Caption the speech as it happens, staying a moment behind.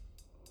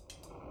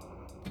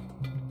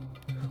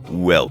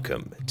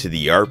Welcome to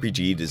the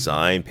RPG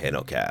Design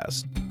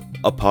Panelcast,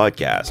 a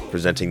podcast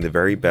presenting the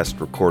very best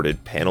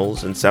recorded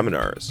panels and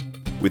seminars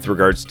with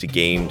regards to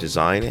game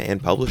design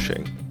and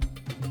publishing.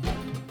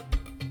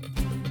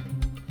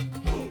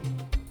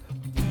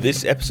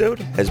 This episode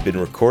has been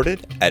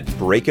recorded at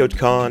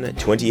BreakoutCon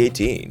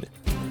 2018,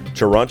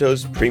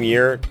 Toronto's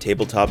premier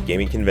tabletop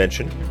gaming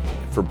convention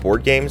for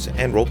board games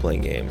and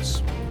role-playing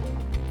games.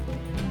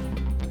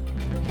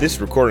 This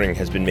recording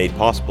has been made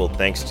possible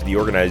thanks to the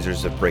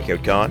organizers of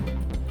BreakoutCon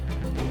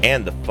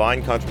and the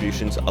fine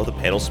contributions of the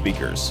panel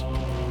speakers.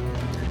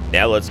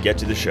 Now let's get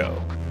to the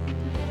show.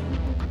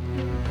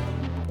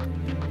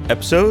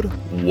 Episode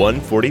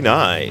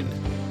 149,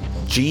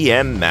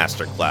 GM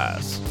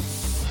Masterclass.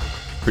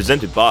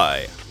 Presented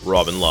by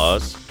Robin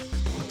Laws,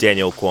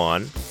 Daniel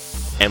Kwan,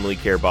 Emily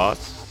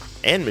Cairboss,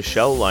 and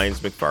Michelle Lyons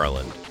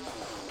McFarland.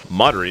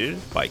 Moderated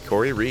by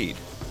Corey Reed.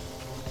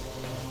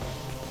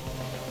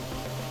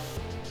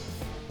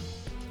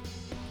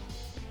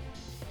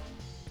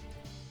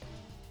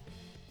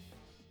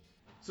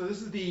 So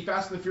this is the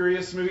Fast and the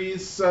Furious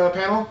movies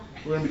panel.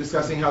 We're going to be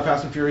discussing how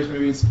Fast and Furious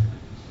movies...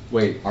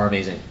 Wait. Are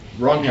amazing.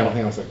 Wrong panel,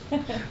 hang on a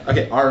second.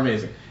 Okay, are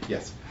amazing,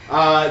 yes.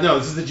 No,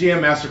 this is the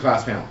GM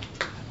Masterclass panel.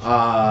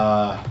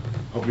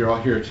 Hope you're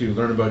all here to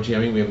learn about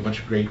GMing. We have a bunch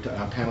of great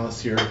panelists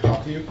here to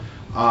talk to you.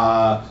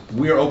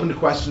 We are open to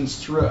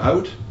questions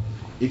throughout.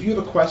 If you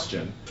have a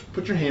question,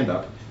 put your hand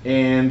up.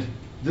 And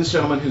this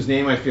gentleman, whose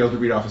name I failed to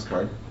read off his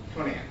card,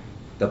 Conan.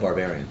 The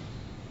Barbarian.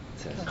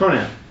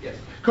 Conan. Yes.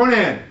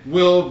 Conan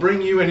will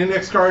bring you an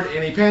index card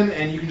and a pen,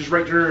 and you can just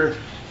write your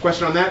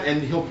question on that,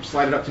 and he'll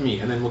slide it up to me,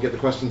 and then we'll get the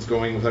questions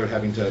going without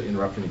having to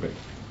interrupt anybody.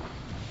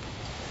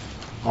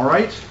 All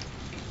right.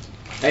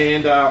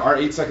 And our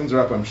 8 seconds are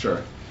up, I'm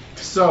sure.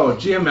 So,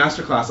 GM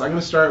Masterclass. I'm going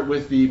to start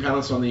with the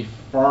panelists on the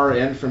far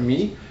end from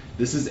me.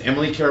 This is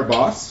Emily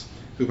Cairboss,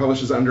 who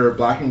publishes under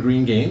Black and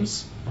Green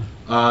Games.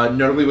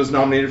 Notably was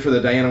nominated for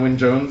the Diana Wynne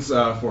Jones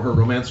for her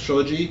romance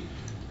trilogy.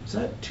 Was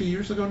that 2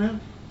 years ago now?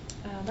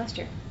 Last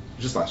year.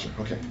 Just last year,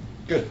 okay.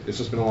 Good, it's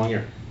just been a long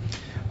year.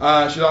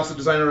 She's also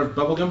designer of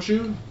Bubble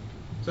Gumshoe,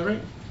 is that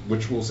right?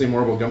 Which we'll say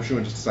more about Gumshoe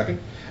in just a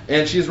second.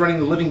 And she is running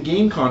the Living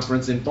Game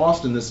Conference in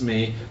Boston this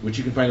May, which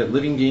you can find at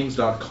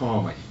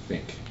livinggames.com, I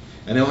think.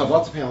 And they'll have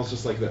lots of panels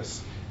just like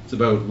this. It's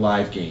about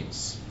live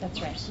games. That's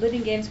right,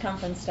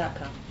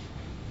 livinggamesconference.com.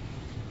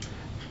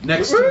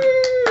 Next, Emily.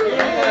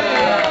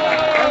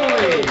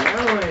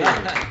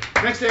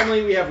 Next to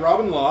Emily, we have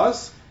Robin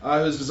Laws,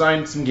 who's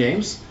designed some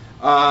games.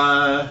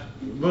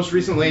 Most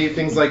recently,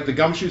 things like the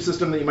Gumshoe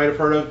system that you might have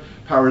heard of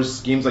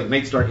powers games like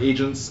Nightstar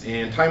Agents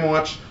and Time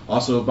Watch,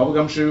 also Bubble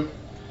Gumshoe.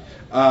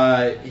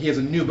 He has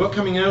a new book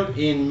coming out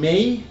in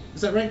May,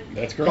 is that right?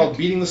 That's correct. Called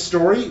Beating the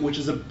Story, which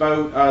is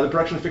about the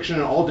production of fiction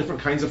in all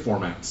different kinds of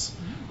formats.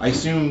 I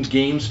assume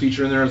games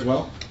feature in there as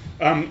well?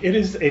 It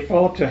is a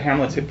follow-up to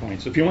Hamlet's Hit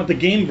Points. So if you want the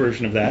game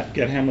version of that,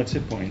 get Hamlet's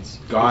Hit Points.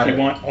 Got if it.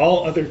 you want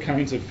all other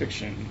kinds of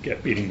fiction,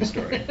 get Beating the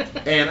Story.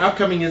 And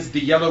upcoming is The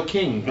Yellow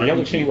King. The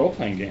Yellow King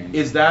role-playing game.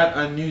 Is that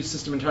a new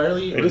system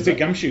entirely? It is a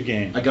Gumshoe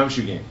game. A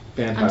Gumshoe game.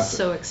 Fantastic. I'm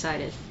so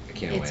excited. I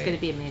can't It's wait. going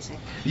to be amazing.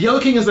 The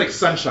Yellow King is like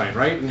sunshine,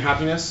 right? And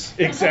happiness?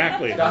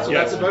 Exactly. That's what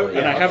Yes. that's about? And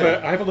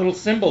Yeah, I have a little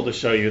symbol to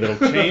show you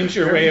that'll change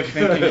your way of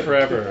thinking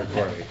forever,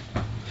 Corey.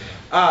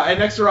 And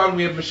next to Robin,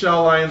 we have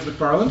Michelle Lyons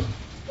McFarland.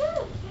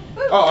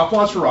 Oh,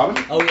 applause for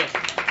Robin. Oh, yes.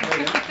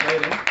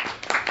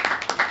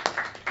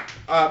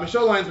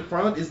 Michelle Lyons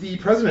McFarland is the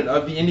president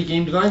of the Indie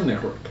Game Design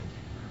Network,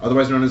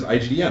 otherwise known as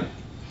IGDN,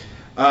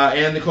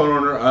 and the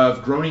co-owner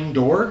of Growling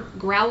Door.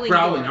 Growling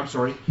Growling, Door. I'm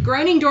sorry.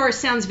 Groaning Door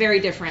sounds very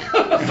different.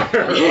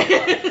 Fair.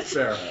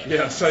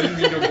 Yes, I didn't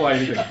mean to imply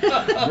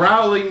anything.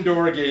 Growling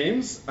Door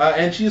Games,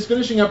 and she is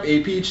finishing up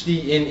a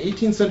PhD in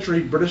 18th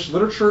century British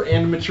literature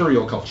and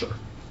material culture.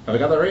 Have I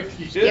got that right?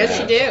 Yes,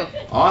 you do.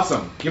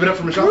 Awesome. Give it up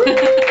for Michelle.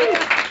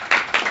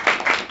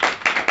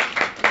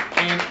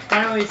 And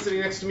finally,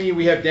 sitting next to me,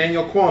 we have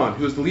Daniel Kwan,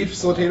 who is the lead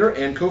facilitator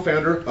and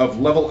co-founder of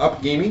Level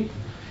Up Gaming,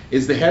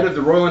 is the head of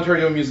the Royal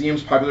Ontario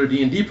Museum's popular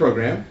D&D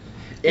program,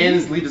 and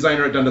is lead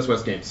designer at Dundas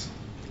West Games.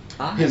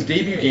 His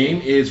debut game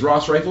is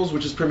Ross Rifles,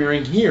 which is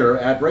premiering here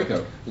at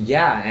Breakout.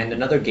 Yeah, and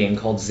another game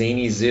called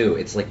Zany Zoo.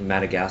 It's like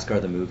Madagascar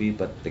the movie,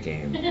 but the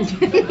game.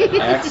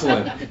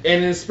 Excellent. And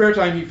in his spare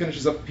time, he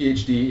finishes up a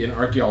PhD in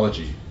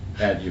archaeology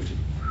at U of T.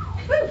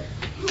 All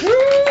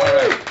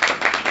right.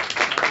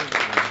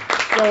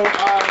 So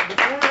the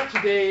format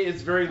today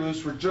is very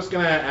loose. We're just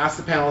going to ask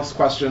the panelists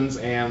questions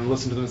and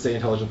listen to them say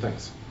intelligent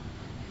things.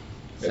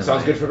 It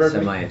sounds good for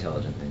everybody?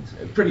 Semi-intelligent things.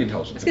 Pretty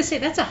intelligent. I was going to say,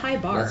 that's a high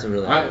bar. That's a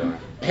really high bar.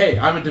 Hey,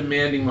 I'm a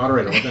demanding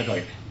moderator. What can I tell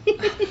you?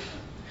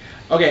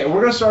 Okay,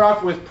 we're going to start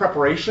off with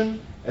preparation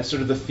as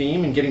sort of the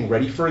theme and getting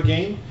ready for a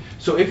game.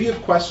 So if you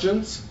have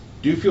questions,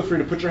 do feel free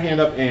to put your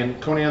hand up,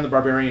 and Conan the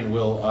Barbarian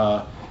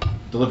will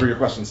deliver your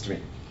questions to me.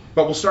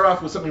 But we'll start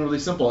off with something really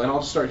simple, and I'll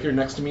just start here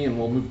next to me, and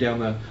we'll move down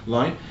the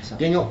line.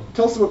 Daniel,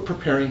 tell us about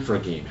preparing for a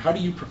game. How do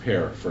you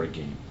prepare for a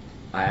game?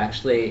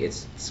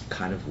 It's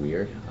kind of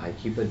weird. I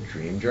keep a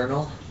dream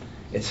journal,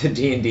 it's a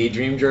D&D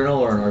dream journal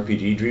or an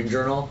RPG dream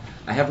journal.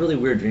 I have really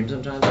weird dreams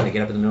sometimes, and I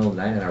get up in the middle of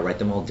the night and I write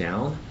them all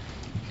down.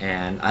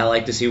 And I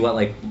like to see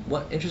what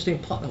interesting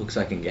plot hooks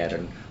I can get,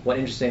 and what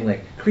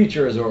interesting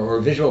creatures or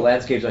visual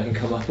landscapes I can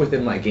come up with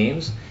in my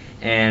games.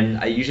 And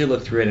I usually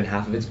look through it, and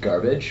half of it's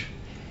garbage,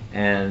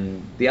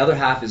 and the other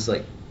half is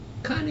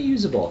kind of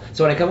usable.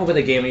 So when I come up with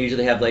a game, I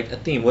usually have a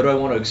theme. What do I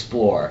want to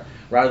explore?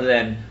 Rather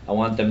than I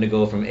want them to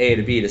go from A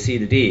to B to C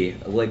to D.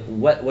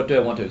 What do I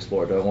want to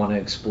explore? Do I want to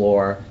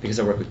explore,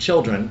 because I work with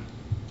children,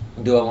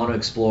 do I want to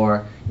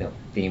explore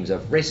themes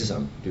of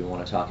racism? Do I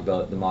want to talk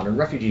about the modern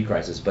refugee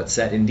crisis but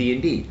set in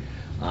D&D?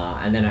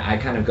 And then I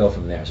kind of go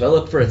from there. So I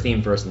look for a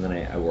theme first, and then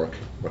I work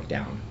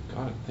down.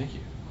 Got it. Thank you.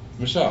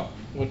 Michelle,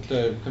 what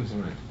comes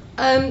to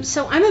mind?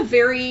 So I'm a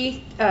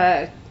very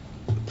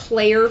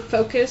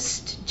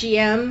player-focused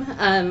GM.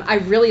 I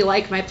really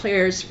like my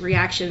players'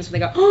 reactions when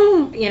they go,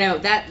 oh,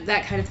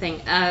 that kind of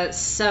thing.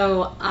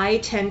 So I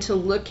tend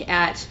to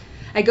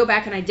I go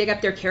back and I dig up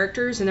their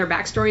characters and their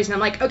backstories, and I'm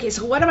like, okay,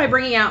 so what am I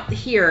bringing out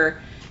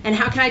here? And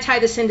how can I tie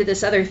this into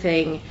this other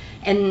thing?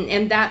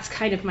 And that's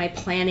kind of my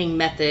planning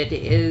method,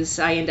 is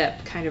I end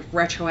up kind of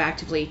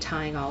retroactively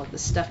tying all of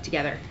this stuff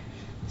together.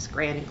 This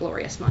grand and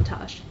glorious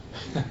montage.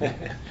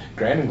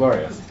 Grand and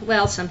glorious.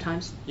 Well,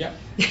 sometimes. Yeah.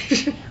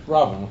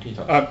 Robin, what can you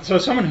talk about? So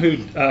someone who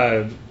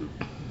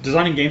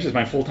designing games is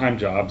my full-time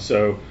job,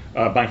 so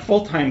my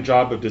full-time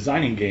job of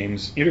designing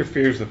games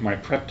interferes with my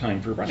prep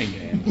time for running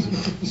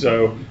games.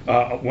 So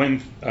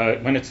when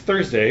it's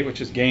Thursday,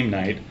 which is game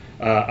night,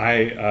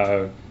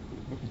 I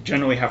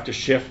generally have to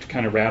shift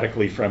kind of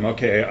radically from,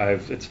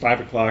 it's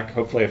 5 o'clock,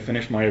 hopefully I've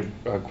finished my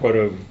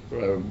quota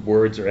of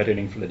words or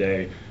editing for the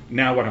day.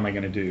 Now what am I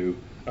going to do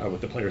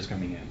with the players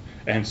coming in?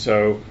 And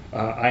so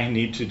I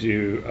need to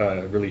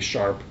do really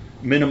sharp,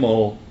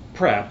 minimal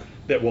prep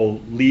that will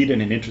lead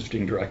in an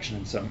interesting direction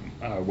in some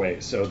way,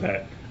 so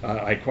that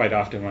I quite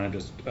often, when I'm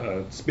just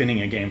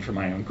spinning a game for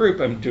my own group,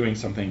 I'm doing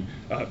something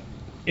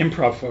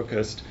improv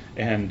focused,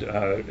 and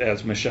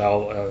as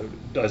Michelle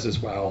does as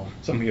well,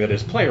 something that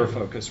is player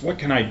focused. What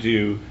can I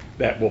do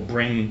that will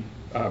bring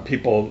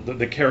people,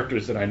 the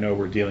characters that I know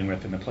we're dealing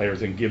with and the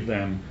players, and give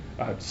them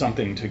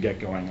something to get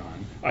going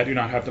on? I do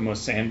not have the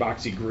most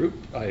sandboxy group.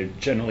 I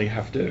generally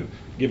have to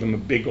give them a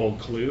big old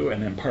clue,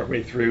 and then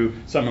partway through,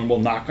 someone will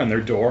knock on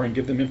their door and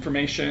give them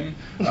information.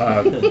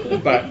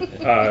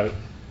 But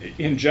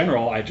in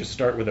general, I just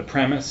start with a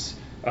premise.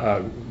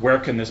 Where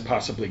can this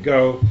possibly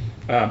go?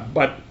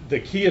 But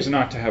the key is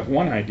not to have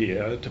one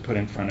idea to put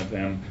in front of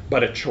them,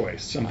 but a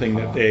choice, something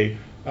that they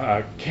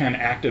can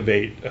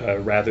activate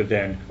rather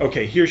than,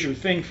 okay, here's your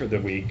thing for the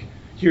week.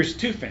 Here's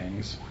 2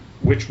 things.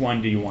 Which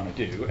one do you want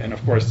to do? And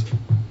of course,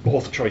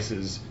 both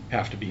choices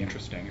have to be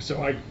interesting.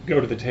 So I go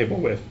to the table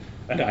with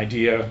an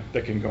idea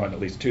that can go in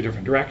at least 2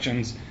 different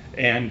directions,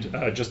 and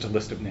just a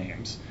list of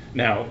names.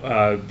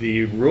 Now,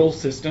 the rule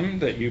system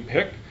that you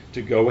pick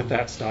to go with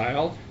that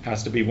style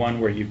has to be one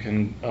where you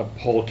can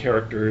pull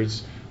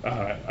characters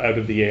out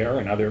of the air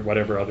and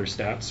whatever other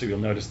stats. So you'll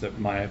notice that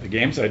the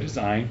games I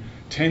design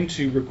tend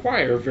to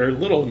require very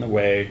little in the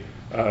way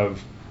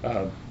of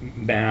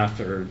math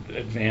or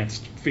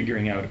advanced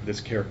figuring out of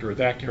this character or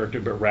that character,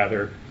 but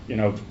rather,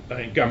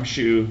 in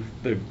Gumshoe,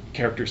 the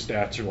character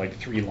stats are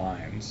 3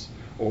 lines,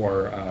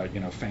 or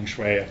Feng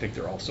Shui, I think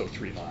they're also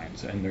 3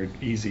 lines, and they're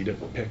easy to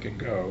pick and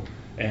go.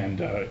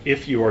 And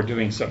if you are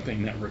doing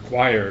something that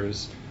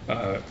requires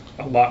a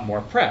lot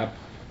more prep,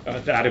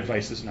 that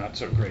advice is not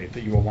so great,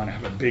 that you will want to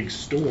have a big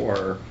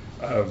store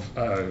of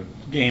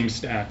game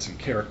stats and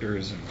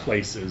characters and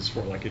places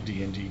for a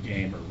D&D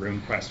game or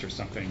RuneQuest or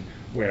something,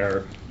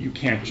 where you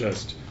can't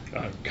just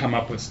come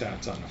up with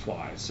stats on the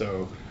fly.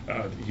 So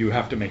you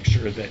have to make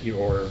sure that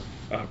your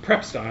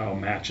prep style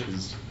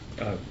matches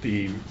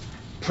the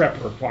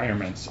prep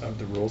requirements of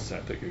the rule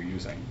set that you're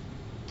using.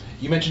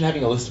 You mentioned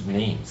having a list of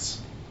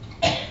names.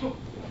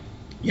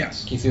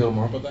 Yes. Can you say a little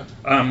more about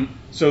that?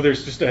 So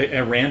there's just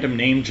a random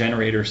name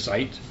generator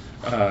site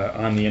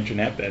on the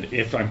internet that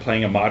if I'm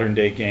playing a modern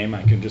day game,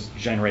 I can just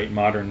generate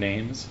modern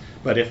names.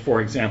 But if,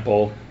 for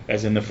example,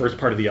 as in the first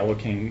part of the Yellow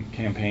King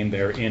campaign,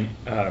 they're in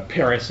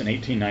Paris in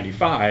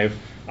 1895,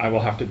 I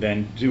will have to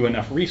then do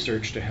enough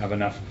research to have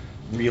enough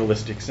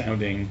realistic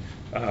sounding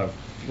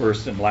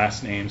first and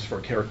last names for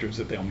characters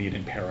that they'll meet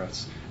in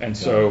Paris. And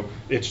so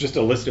it's just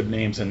a list of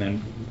names, and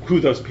then who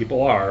those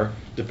people are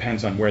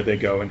depends on where they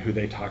go and who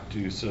they talk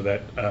to, so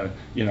that,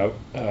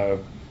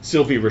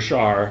 Sylvie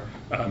Richard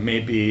may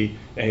be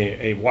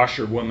a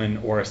washerwoman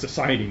or a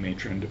society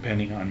matron,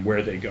 depending on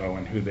where they go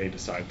and who they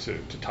decide to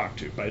talk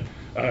to. But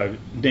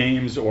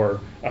names so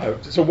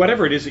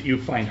whatever it is that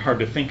you find hard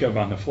to think of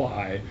on the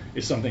fly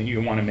is something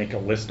you want to make a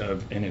list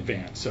of in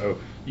advance. So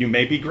you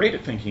may be great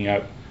at thinking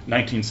out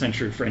 19th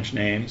century French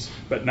names,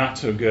 but not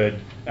so good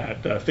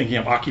at thinking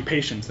of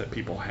occupations that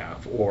people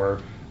have,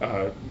 or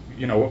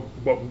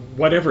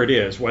whatever it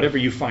is, whatever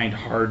you find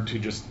hard to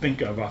just think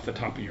of off the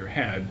top of your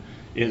head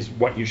is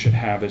what you should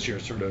have as your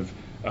sort of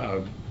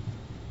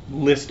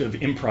list of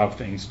improv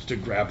things to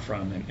grab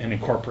from and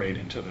incorporate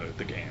into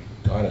the game.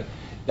 Got it.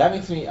 That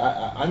makes me,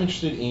 I'm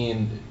interested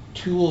in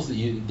tools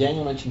that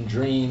Daniel mentioned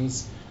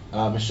Dreams.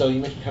 Michelle, you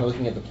mentioned kind of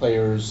looking at the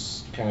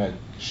players' kind of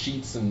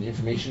sheets and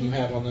information you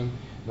have on them,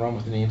 wrong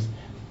with the names.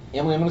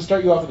 Emily, I'm going to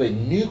start you off with a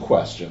new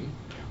question,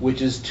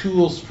 which is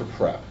tools for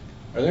prep.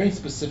 Are there any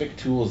specific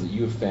tools that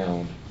you have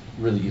found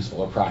really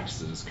useful, or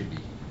practices could be?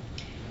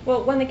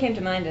 Well, one that came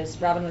to mind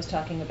as Robin was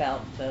talking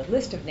about the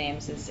list of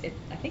names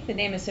I think the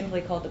name is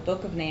simply called the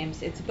Book of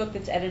Names. It's a book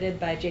that's edited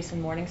by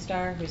Jason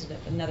Morningstar, who's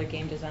another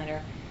game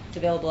designer. It's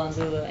available on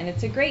Lulu, and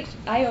it's a great.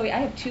 I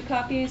have 2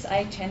 copies.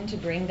 I tend to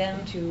bring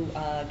them to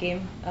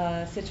game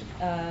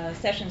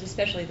sessions,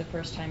 especially the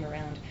first time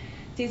around.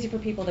 It's easy for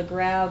people to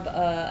grab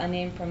a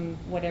name from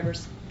whatever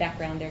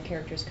background their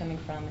character's coming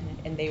from,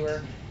 and they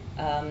were.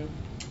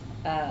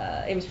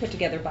 It was put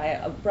together by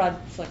a broad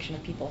selection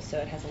of people, so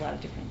it has a lot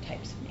of different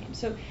types of names.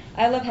 So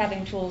I love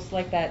having tools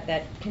like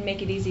that can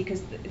make it easy,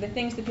 because the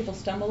things that people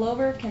stumble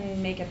over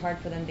can make it hard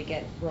for them to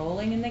get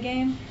rolling in the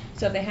game.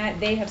 So if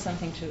they have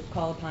something to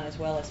call upon as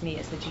well as me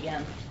as the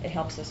GM, it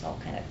helps us all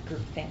kind of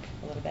group think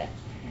a little bit.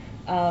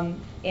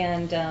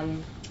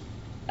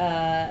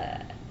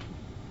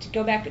 To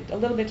go back a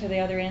little bit to the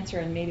other answer,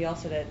 and maybe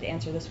also to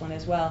answer this one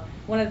as well,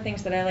 one of the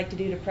things that I like to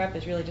do to prep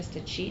is really just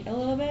to cheat a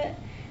little bit.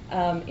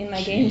 In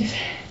my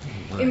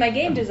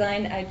game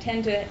design, I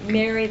tend to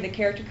marry the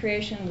character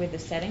creation with the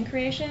setting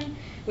creation,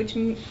 which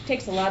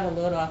takes a lot of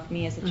load off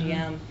me as a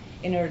GM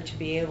in order to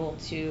be able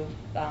to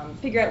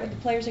figure out what the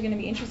players are going to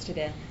be interested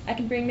in. I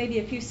can bring maybe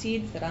a few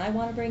seeds that I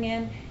want to bring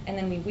in, and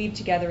then we weave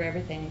together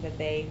everything that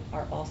they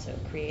are also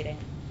creating.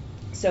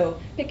 So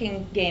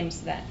picking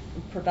games that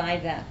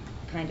provide that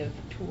kind of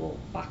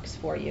toolbox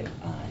for you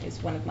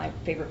is one of my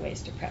favorite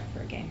ways to prep for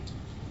a game.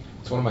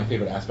 It's one of my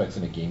favorite aspects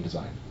in a game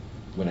design,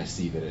 when I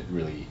see that it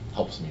really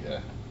helps me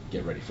to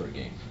get ready for a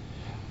game.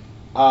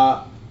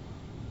 I'll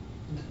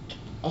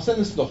send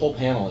this to the whole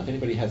panel. If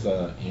anybody has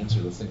an answer,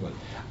 let's think about it.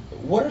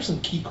 What are some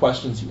key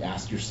questions you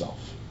ask yourself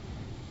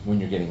when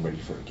you're getting ready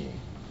for a game?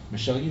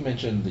 Michelle, you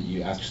mentioned that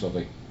you ask yourself,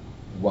 like,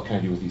 what can I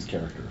do with these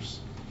characters?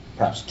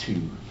 Perhaps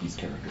to these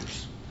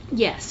characters.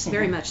 Yes,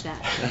 very much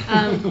that.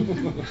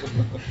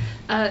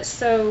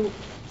 So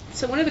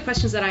one of the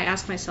questions that I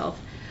ask myself,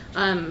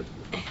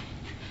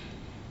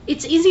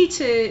 it's easy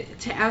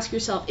to ask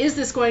yourself, is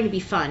this going to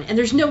be fun? And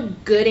there's no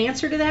good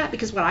answer to that,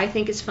 because what I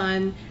think is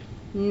fun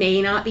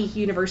may not be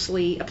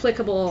universally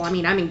applicable. I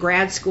mean, I'm in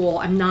grad school.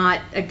 I'm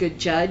not a good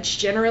judge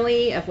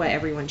generally of what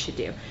everyone should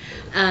do.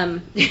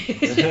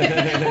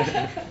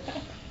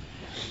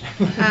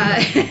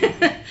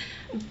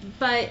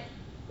 But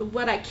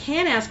what I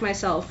can ask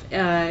myself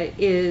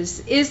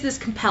is this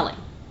compelling,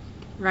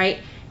 right?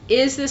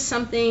 Is this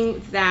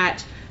something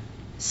that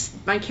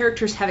my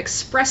characters have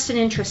expressed an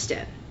interest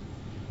in?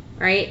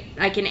 Right?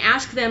 I can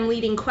ask them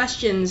leading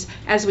questions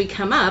as we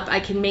come up.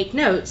 I can make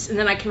notes, and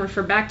then I can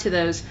refer back to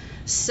those,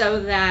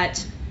 so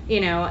that,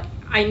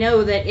 I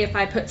know that if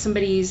I put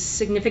somebody's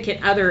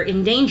significant other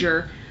in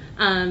danger,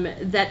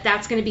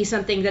 that's going to be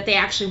something that they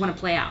actually want to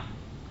play out.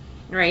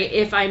 Right?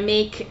 If I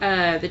make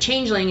the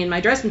changeling in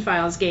my Dresden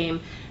Files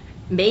game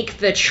make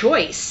the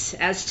choice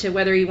as to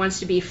whether he wants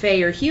to be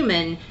Fey or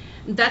human,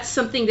 that's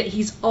something that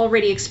he's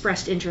already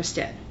expressed interest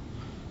in.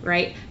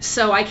 Right?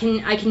 So I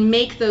can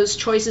make those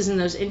choices and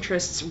those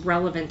interests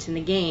relevant in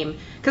the game,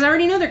 because I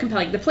already know they're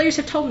compelling. The players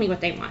have told me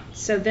what they want,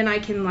 so then I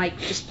can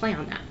just play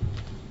on that.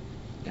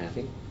 And I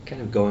think,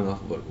 kind of going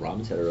off of what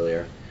Robin said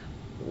earlier,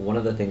 one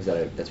of the things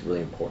that's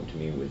really important to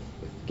me with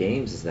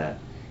games is that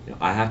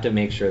I have to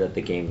make sure that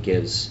the game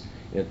gives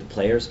the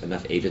players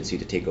enough agency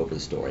to take over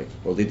the story,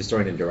 or lead the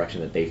story in a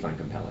direction that they find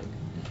compelling.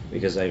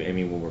 Because I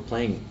mean, when we're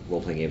playing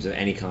role-playing games of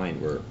any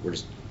kind, we're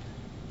just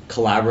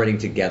collaborating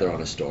together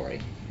on a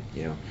story.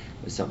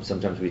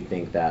 Sometimes we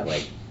think that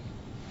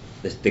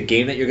the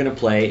game that you're going to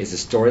play is the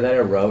story that I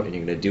wrote, and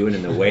you're going to do it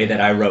in the way that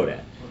I wrote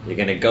it. You're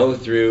going to go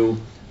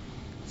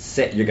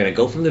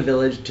from the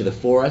village to the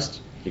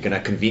forest. You're going to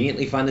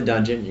conveniently find the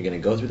dungeon. You're going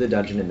to go through the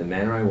dungeon in the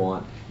manner I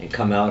want, and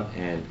come out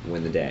and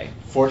win the day.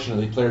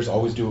 Fortunately, players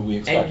always do what we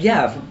expect.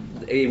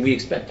 And we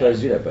expect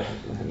players to do that, but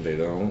they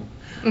don't.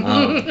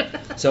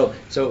 So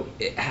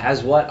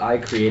has what I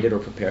created or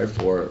prepared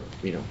for,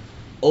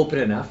 open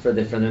enough for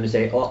them to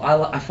say, oh,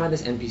 I find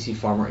this NPC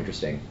far more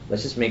interesting.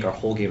 Let's just make our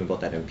whole game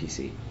about that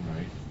NPC.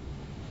 Right.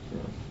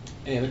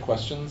 Any other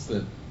questions?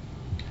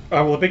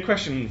 Well, the big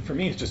question for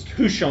me is just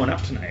who's showing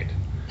up tonight.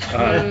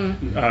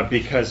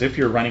 Because if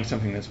you're running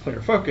something that's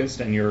player focused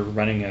and you're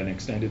running an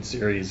extended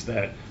series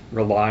that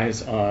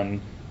relies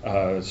on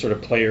sort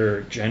of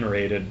player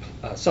generated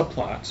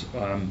subplots,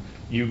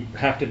 you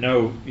have to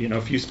know,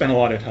 if you spend a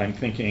lot of time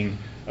thinking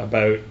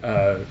about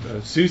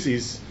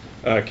Susie's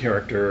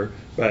character,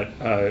 but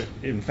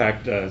in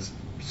fact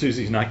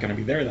Susie's not going to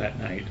be there that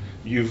night,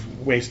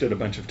 you've wasted a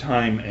bunch of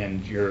time,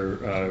 and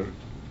you're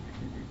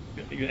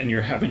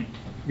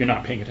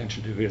not paying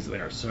attention to who is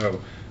there.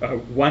 So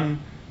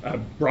one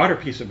broader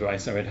piece of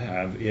advice I would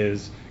have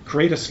is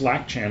create a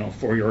Slack channel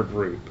for your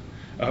group,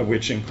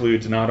 which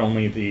includes not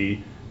only the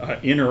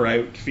in or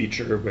out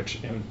feature, which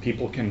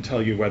people can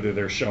tell you whether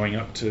they're showing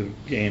up to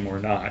game or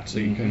not. So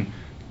you can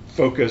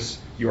focus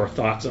your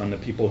thoughts on the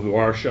people who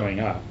are showing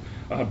up.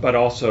 But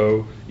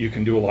also, you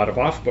can do a lot of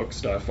off-book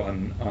stuff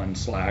on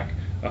Slack.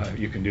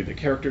 You can do the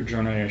character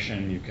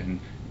generation. You can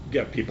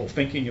get people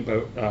thinking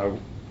about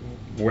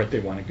where they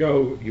want to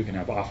go. You can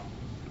have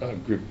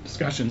off-group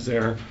discussions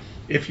there.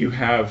 If you're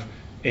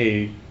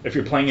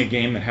playing a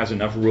game that has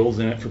enough rules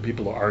in it for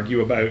people to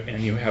argue about,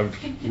 and you have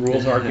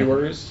rules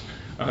arguers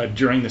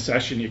during the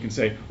session, you can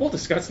say, "We'll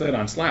discuss that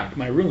on Slack.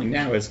 My ruling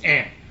now is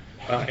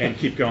and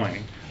keep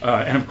going."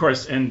 And of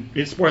course, and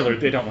spoiler,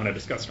 they don't want to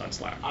discuss it on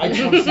Slack. I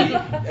just want to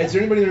see, is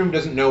there anybody in the room who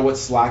doesn't know what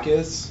Slack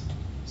is?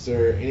 Is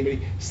there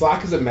anybody?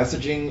 Slack is a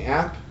messaging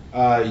app.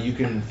 You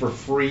can, for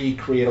free,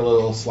 create a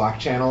little Slack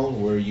channel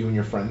where you and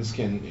your friends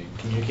can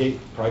communicate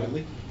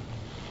privately.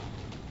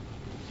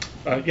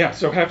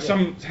 So have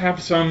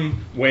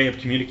some way of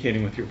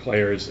communicating with your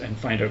players and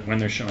find out when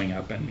they're showing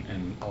up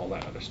and all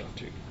that other stuff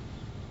too.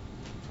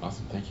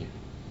 Awesome, thank you.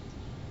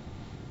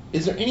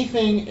 Is there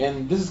anything,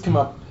 and this has come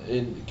up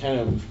and kind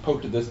of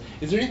poked at this,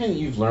 is there anything that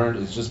you've learned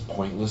is just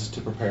pointless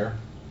to prepare?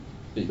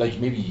 Like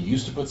maybe you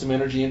used to put some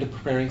energy into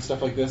preparing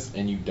stuff like this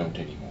and you don't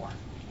anymore?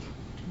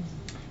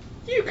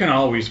 You can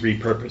always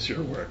repurpose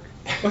your work.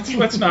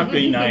 Let's not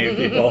be naive,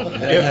 people.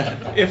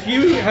 If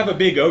you have a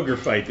big ogre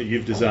fight that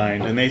you've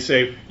designed and they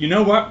say, you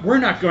know what, we're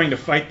not going to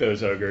fight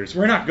those ogres.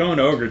 We're not going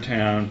to Ogre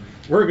Town.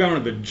 We're going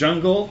to the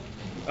jungle.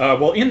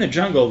 Well, in the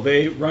jungle,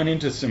 they run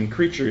into some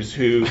creatures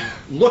who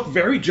look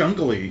very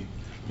jungly,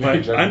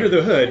 but under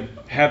the hood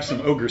have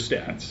some ogre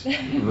stats.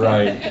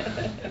 Right.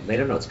 They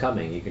don't know it's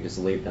coming. You can just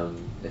leave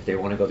them, if they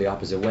want to go the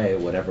opposite way,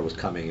 whatever was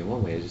coming in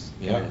one way, just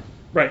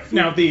Right.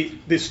 Now,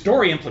 the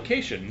story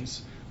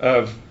implications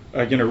of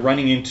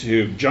running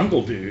into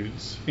jungle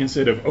dudes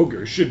instead of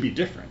ogres should be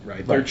different,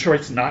 right? Their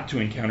choice not to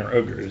encounter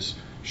ogres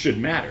should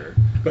matter,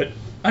 but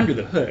under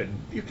the hood,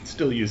 you can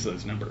still use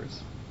those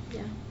numbers.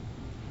 Yeah.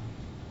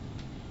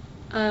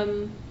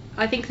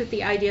 I think that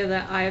the idea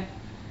that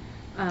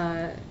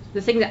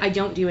the thing that I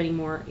don't do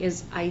anymore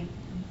is I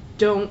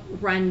don't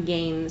run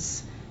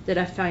games that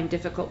I find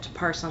difficult to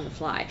parse on the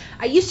fly.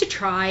 I used to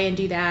try and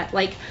do that.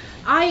 Like,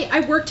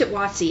 I worked at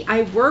WotC.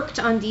 I worked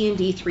on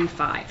D&D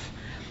 3.5.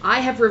 I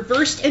have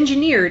reversed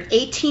engineered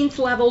 18th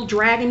level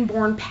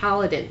Dragonborn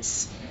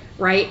Paladins,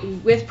 right,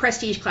 with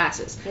prestige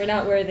classes. We're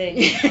not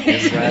worthy.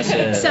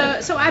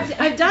 Impressive. So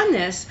I've done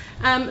this,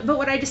 but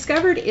what I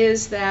discovered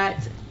is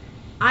that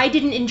I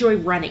didn't enjoy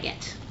running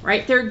it,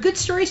 right? There are good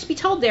stories to be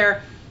told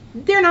there.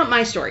 They're not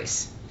my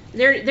stories.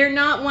 They're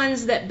not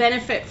ones that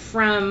benefit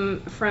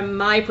from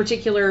my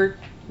particular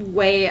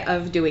way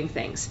of doing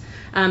things,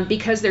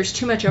 because there's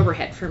too much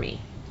overhead for me,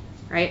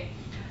 right?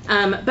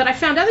 But I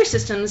found other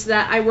systems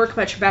that I work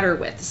much better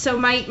with. So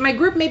my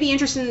group may be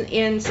interested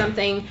in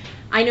something.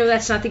 I know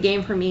that's not the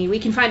game for me. We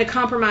can find a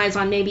compromise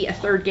on maybe a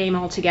third game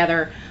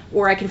altogether,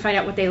 or I can find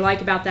out what they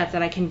like about that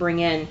I can bring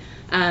in.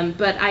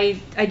 But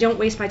I don't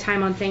waste my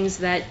time on things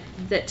that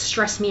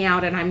stress me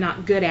out and I'm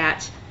not good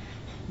at,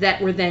 that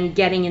were then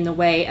getting in the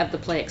way of the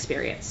play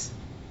experience.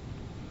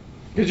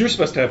 Because you're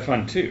supposed to have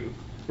fun too,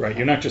 right?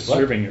 You're not just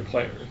serving your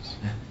players.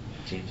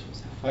 James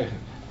was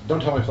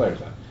Don't tell my players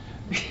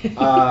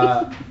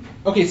that.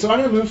 Okay, so I'm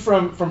going to move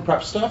from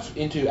prep stuff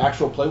into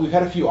actual play. We've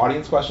had a few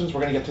audience questions. We're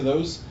going to get to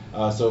those.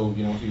 So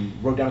if you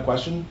wrote down a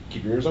question,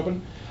 keep your ears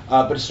open.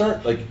 But to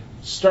start,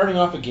 starting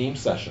off a game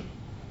session,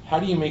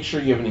 how do you make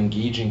sure you have an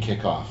engaging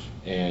kickoff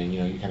and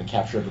you kind of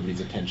capture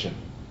everybody's attention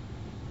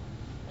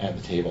at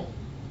the table?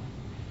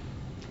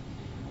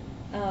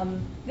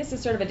 This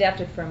is sort of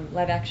adapted from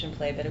live action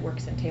play, but it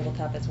works in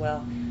tabletop as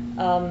well.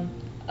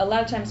 A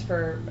lot of times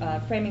for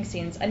framing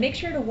scenes, I make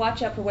sure to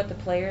watch out for what the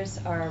players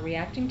are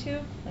reacting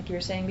to, like you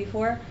were saying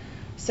before.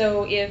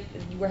 So if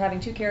we're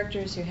having two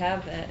characters who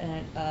have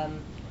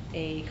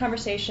a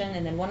conversation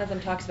and then one of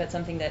them talks about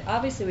something that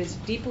obviously was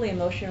deeply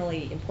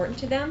emotionally important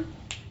to them,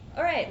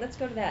 all right, let's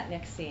go to that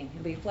next scene.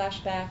 It'll be a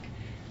flashback.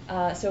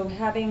 So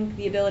having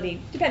the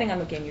ability, depending on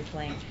what game you're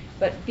playing,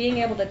 but being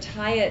able to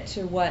tie it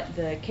to what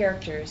the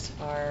characters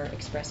are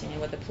expressing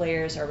and what the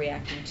players are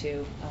reacting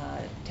to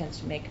tends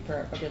to make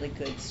for a really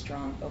good,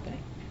 strong opening.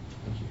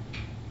 Thank you.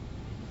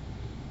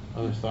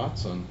 Other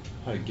thoughts on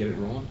how to get it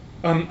rolling?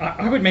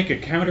 I would make a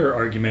counter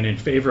argument in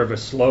favor of a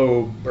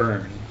slow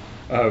burn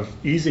of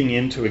easing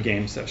into a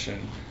game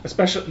session.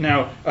 Especially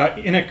now,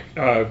 in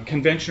a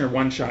convention or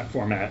one-shot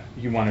format,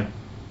 you want to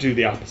do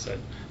the opposite.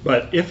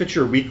 But if it's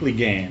your weekly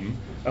game,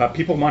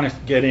 people want to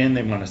get in,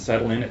 they want to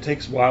settle in. It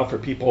takes a while for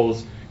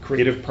people's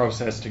creative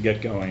process to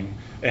get going.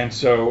 And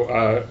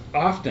so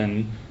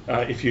often,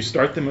 if you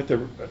start them with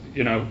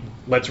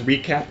let's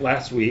recap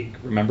last week,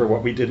 remember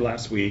what we did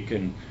last week,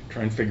 and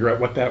try and figure out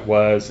what that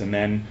was, and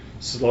then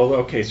slowly,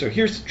 okay, so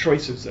here's the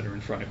choices that are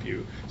in front of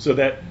you. So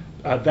that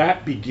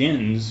that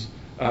begins,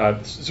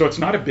 so it's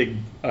not a big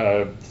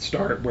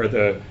start where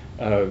the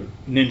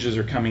ninjas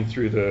are coming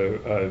through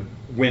the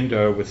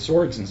window with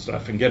swords and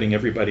stuff and getting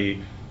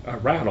everybody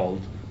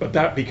rattled,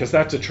 but because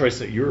that's a choice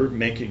that you're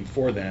making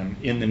for them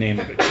in the name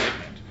of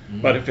excitement.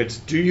 But if it's,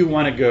 do you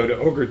want to go to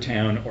Ogre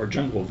Town or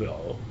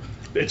Jungleville,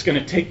 it's going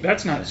to take,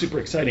 that's not super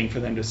exciting for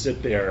them to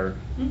sit there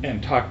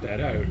and talk that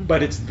out,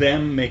 but it's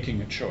them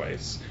making a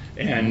choice.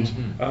 And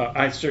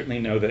I certainly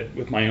know that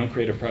with my own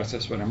creative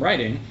process when I'm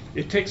writing,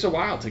 it takes a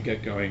while to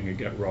get going and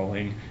get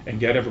rolling and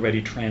get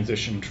everybody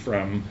transitioned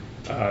from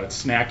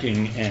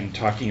snacking and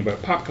talking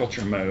about pop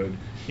culture mode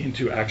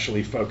into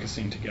actually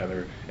focusing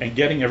together and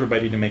getting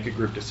everybody to make a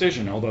group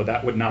decision, although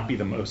that would not be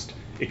the most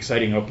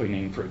exciting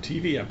opening for a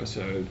TV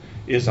episode,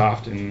 is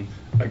often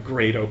a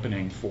great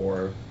opening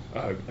for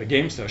a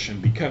game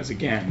session, because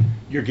again,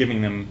 you're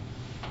giving them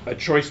a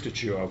choice to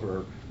chew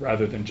over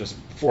rather than just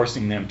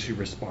forcing them to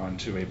respond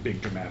to a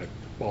big dramatic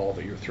ball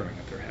that you're throwing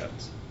at their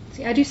heads.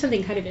 See, I do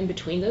something kind of in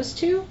between those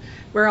two,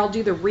 where I'll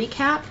do the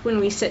recap when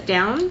we sit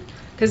down,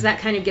 because that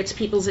kind of gets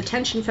people's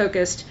attention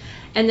focused.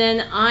 And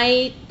then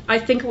I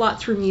think a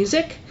lot through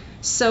music,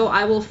 so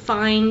I will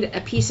find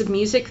a piece of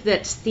music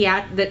that's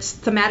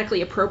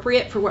thematically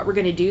appropriate for what we're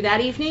going to do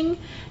that evening,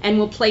 and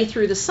we'll play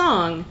through the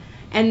song,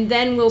 and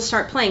then we'll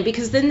start playing,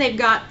 because then they've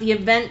got the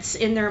events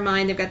in their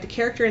mind, they've got the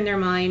character in their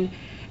mind,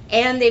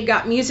 and they've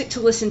got music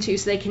to listen to,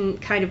 so they can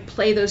kind of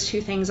play those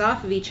two things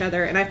off of each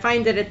other. And I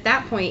find that at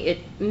that point it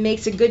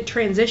makes a good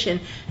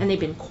transition, and they've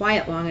been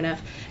quiet long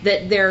enough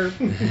that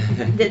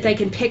that they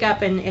can pick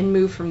up and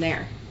move from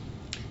there.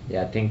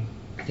 Yeah, I think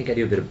I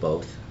do a bit of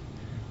both.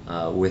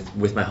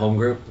 With my home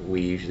group,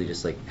 we usually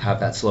just like have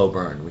that slow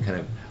burn. We kind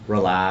of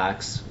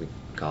relax, we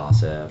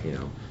gossip,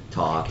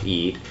 talk,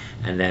 eat,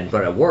 and then.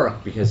 But at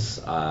work, because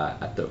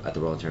at the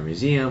Royal Ontario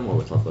Museum or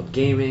with Level Up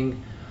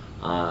Gaming,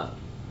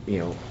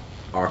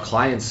 our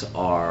clients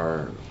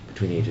are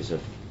between the ages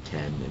of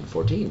 10 and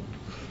 14,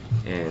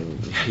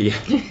 and yeah,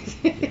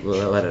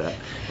 we'll let it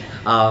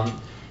up.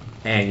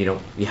 And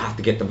you have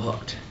to get them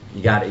hooked.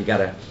 You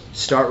gotta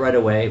start right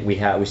away. We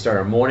start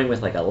our morning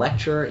with like a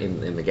lecture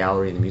in the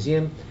gallery in the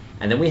museum,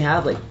 and then we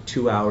have like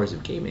 2 hours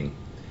of gaming,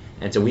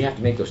 and so we have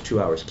to make those 2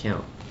 hours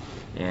count,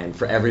 and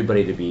for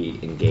everybody to be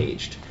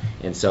engaged.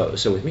 And so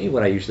with me,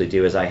 what I usually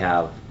do is I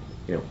have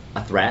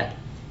a threat.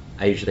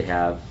 I usually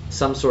have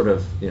some sort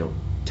of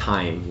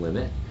time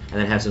limit, and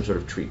then have some sort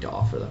of treat to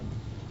offer them.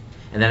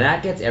 And then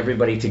that gets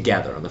everybody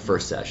together on the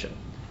first session.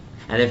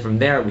 And then from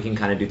there, we can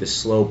kind of do the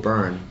slow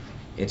burn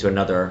into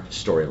another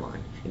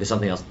storyline, into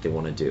something else that they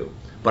want to do.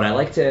 But I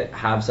like to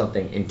have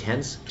something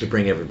intense to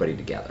bring everybody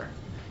together,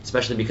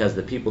 especially because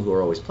the people who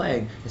are always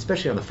playing,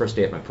 especially on the first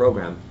day of my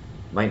program,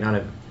 might not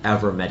have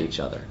ever met each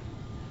other.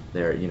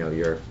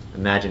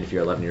 Imagine if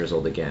you're 11 years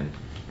old again,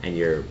 and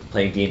you're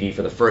playing D&D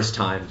for the first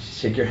time,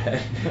 shake your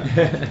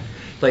head,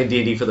 playing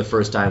D&D for the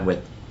first time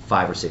with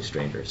 5 or 6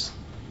 strangers.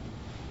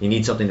 You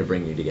need something to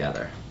bring you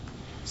together.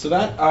 So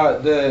that I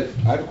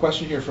have a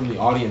question here from the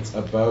audience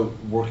about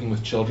working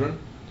with children.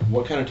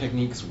 What kind of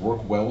techniques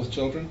work well with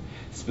children?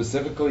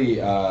 Specifically,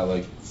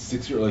 like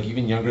 6-year, like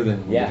even younger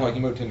than we're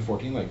talking about, 10 to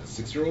 14, like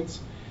 6-year-olds.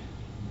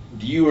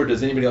 Do you or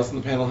does anybody else on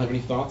the panel have any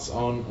thoughts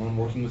on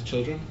working with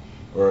children,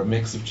 or a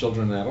mix of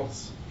children and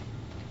adults?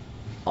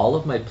 All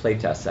of my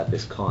playtests at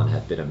this con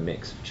have been a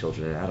mix of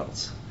children and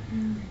adults,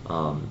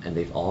 and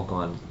they've all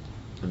gone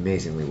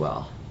amazingly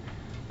well.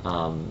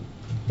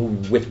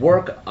 With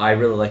work, I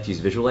really like to use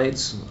visual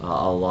aids.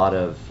 A lot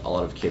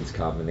of kids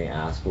come and they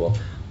ask, well,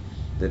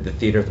 the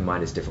theater of the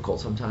mind is difficult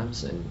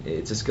sometimes, and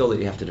it's a skill that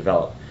you have to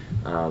develop.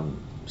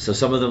 So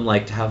some of them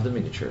like to have the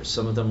miniatures.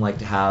 Some of them like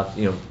to have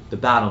the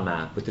battle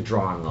map with the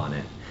drawing on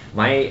it.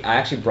 I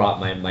actually brought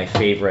my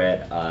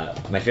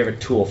favorite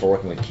tool for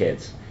working with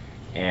kids,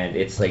 and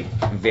it's like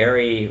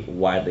very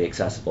widely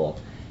accessible,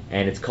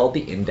 and it's called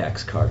the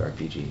Index Card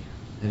RPG.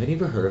 Have any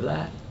ever heard of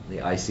that? The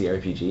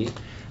ICRPG.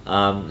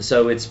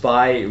 So it's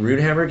by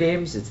Runehammer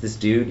Games. It's this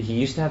dude. He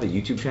used to have a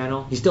YouTube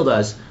channel. He still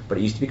does, but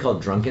it used to be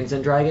called Drunkens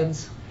and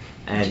Dragons.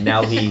 And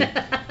now he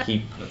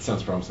that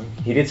sounds promising.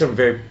 He did some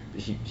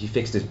he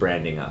fixed his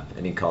branding up,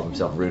 and he called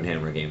himself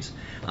Runehammer Games.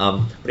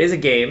 But it is a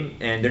game,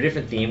 and they're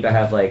different themed. I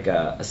have like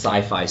a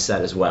sci-fi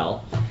set as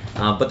well.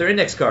 But they're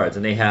index cards,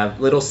 and they have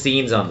little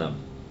scenes on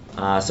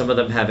them. Some of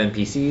them have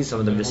NPCs. Some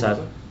of them just have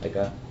like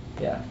a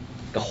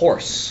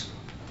horse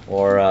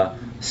or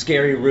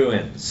scary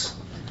ruins.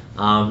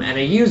 And I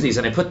use these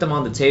and I put them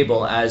on the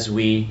table as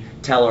we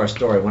tell our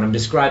story. When I'm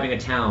describing a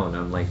town,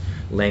 I'm like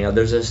laying out,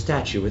 there's a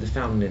statue with a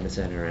fountain in the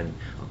center, and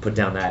I'll put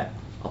down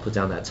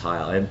that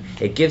tile. And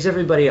it gives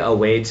everybody a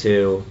way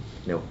to,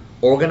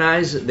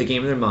 organize the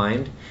game in their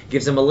mind,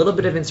 gives them a little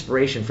bit of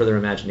inspiration for their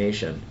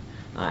imagination,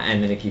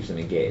 and then it keeps them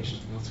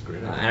engaged. That's a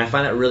great idea. And I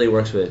find that really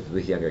works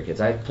with younger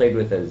kids. I've played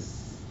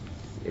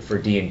for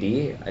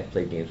D&D, I've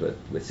played games with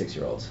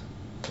 6-year-olds,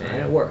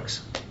 and it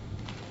works.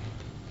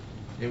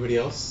 Anybody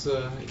else?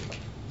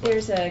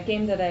 There's a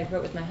game that I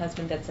wrote with my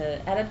husband that's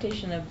an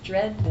adaptation of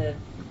Dread, the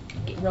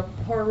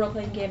horror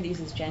role-playing game that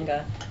uses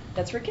Jenga.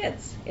 That's for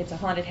kids. It's a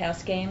haunted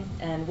house game,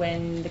 and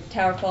when the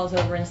tower falls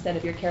over, instead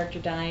of your character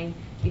dying,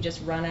 you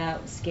just run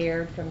out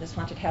scared from this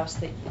haunted house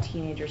that the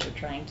teenagers are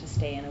trying to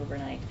stay in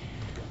overnight.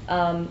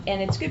 And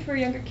it's good for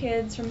younger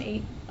kids from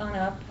 8 on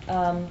up.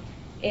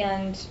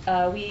 And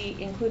we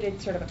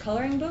included sort of a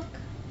coloring book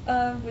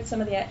with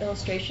some of the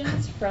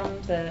illustrations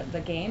from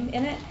the game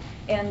in it.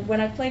 And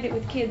when I've played it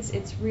with kids,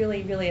 it's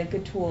really, really a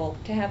good tool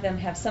to have them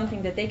have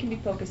something that they can be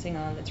focusing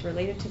on that's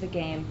related to the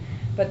game,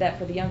 but that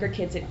for the younger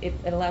kids, it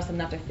allows them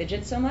not to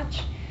fidget so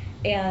much.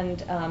 And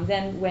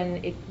then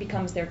when it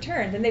becomes their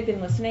turn, then they've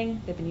been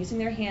listening, they've been using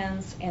their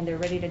hands, and they're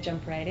ready to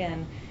jump right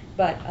in.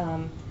 But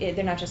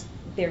they're not just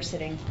there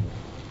sitting,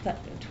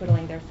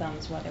 twiddling their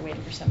thumbs while they're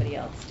waiting for somebody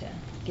else to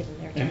give them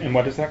their turn. And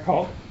what is that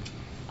called?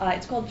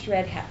 It's called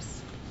Dread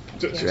House.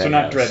 So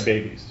not Dread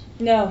Babies.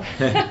 No.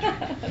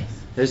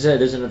 There's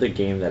another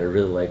game that I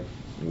really like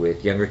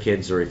with younger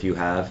kids, or if you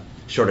have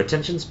short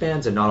attention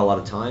spans and not a lot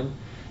of time.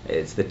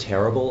 It's the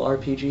Tearable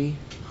RPG.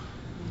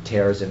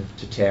 Tears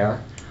into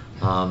tear.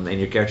 And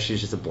your character sheet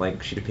is just a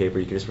blank sheet of paper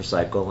you can just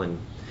recycle, and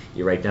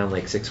you write down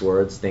like 6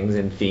 words, things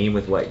in theme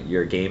with what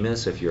your game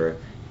is. So if you're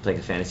playing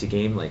a fantasy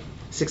game, like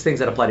 6 things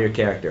that apply to your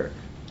character.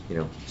 You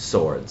know,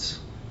 swords,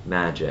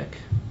 magic.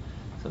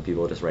 Some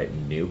people just write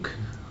nuke.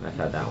 I've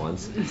had that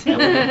once.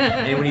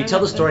 And when you tell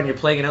the story and you're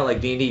playing it out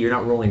like D&D, you're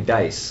not rolling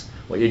dice.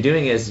 What you're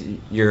doing is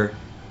you're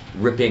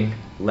ripping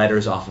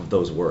letters off of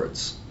those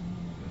words.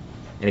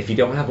 And if you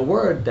don't have a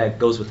word that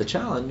goes with the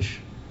challenge,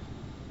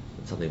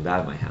 then something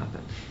bad might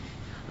happen.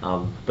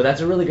 But that's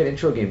a really good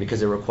intro game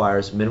because it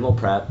requires minimal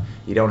prep.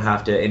 You don't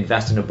have to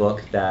invest in a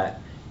book that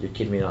your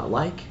kid may not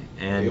like.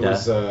 And it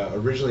was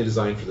originally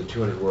designed for the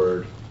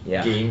 200-word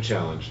Yeah. game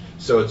challenge,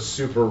 so it's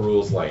super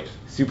rules light.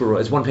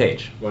 It's 1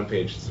 page. 1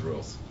 page is the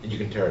rules, and you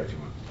can tear it if you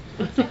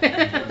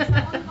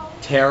want.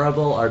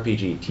 Terrible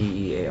RPG.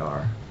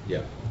 Tear.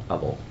 Yeah.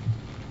 Bubble.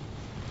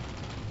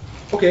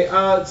 Okay,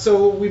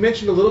 so we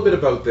mentioned a little bit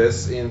about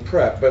this in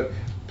prep, but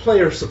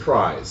player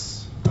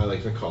surprise, I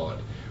like to call it.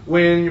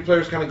 When your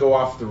players kind of go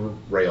off the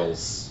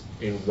rails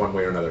in one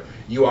way or another.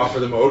 You offer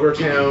them Ogre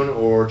Town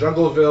or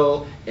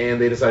Jungleville, and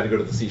they decide to go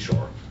to the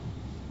seashore.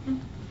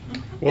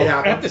 Well,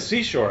 at the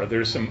seashore,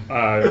 there's some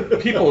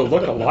people who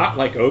look a lot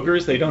like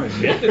ogres. They don't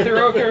admit that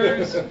they're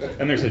ogres,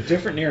 and there's a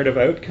different narrative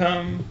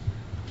outcome.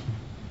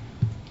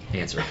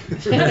 Answer.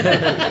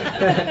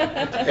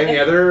 Any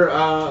other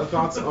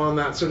thoughts on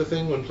that sort of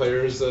thing when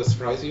players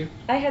surprise you?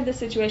 I had this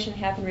situation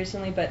happen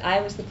recently, but I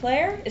was the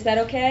player. Is that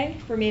okay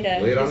for me to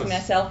use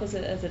myself as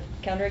a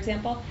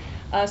counterexample?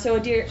 So a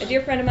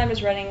dear friend of mine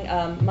was running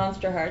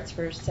Monster Hearts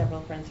for several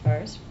friends of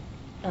ours,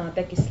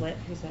 Becky Slitt,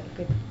 who's a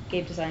good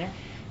game designer.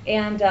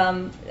 And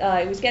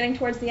it was getting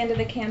towards the end of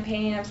the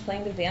campaign. I was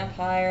playing the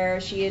vampire.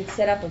 She had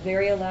set up a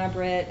very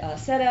elaborate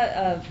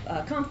setup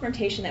of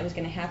confrontation that was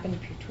going to happen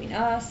between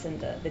us and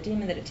the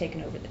demon that had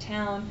taken over the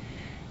town.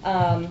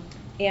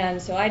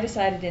 And so I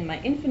decided in my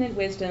infinite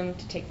wisdom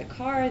to take the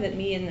car that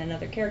me and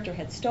another character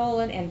had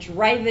stolen and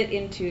drive it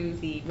into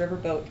the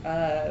riverboat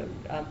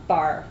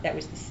bar that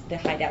was the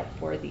hideout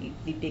for the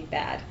big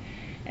bad.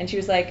 And she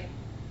was like,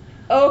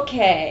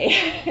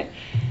 okay.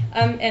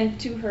 And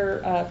to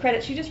her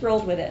credit, she just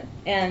rolled with it.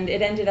 And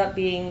it ended up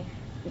being,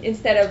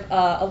 instead of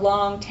a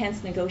long,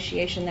 tense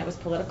negotiation that was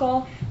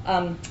political,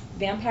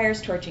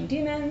 vampires torching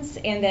demons,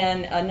 and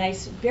then a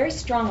nice, very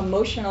strong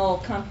emotional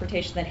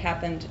confrontation that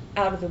happened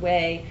out of the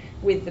way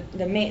with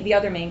the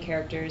other main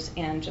characters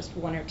and just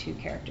 1 or 2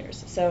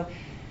 characters. So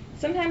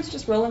sometimes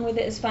just rolling with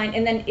it is fine.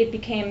 And then it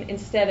became,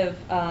 instead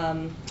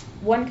of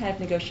one kind of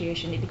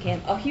negotiation, it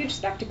became a huge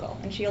spectacle,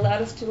 and she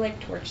allowed us to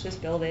torch this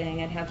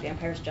building and have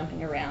vampires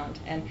jumping around.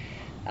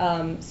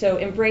 And so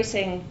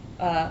embracing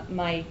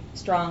my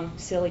strong,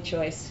 silly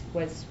choice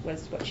was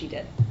what she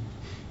did.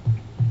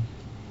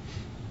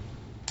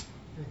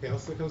 Anything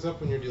else that comes up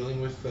when you're dealing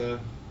with the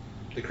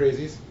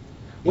crazies?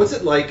 What's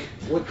it like,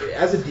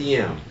 as a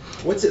DM,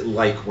 what's it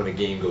like when a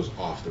game goes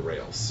off the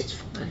rails? It's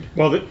fun.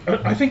 Well,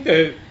 I think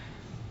the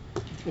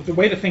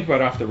way to think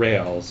about off the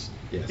rails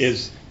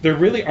is there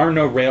really are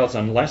no rails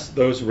unless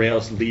those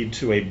rails lead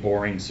to a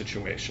boring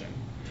situation,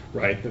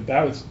 right?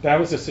 That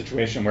was a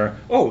situation where,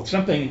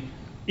 something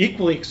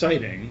equally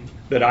exciting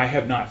that I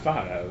have not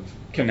thought of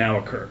can now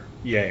occur.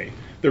 Yay.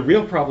 The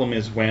real problem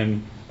is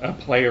when a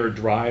player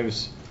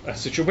drives a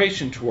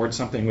situation towards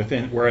something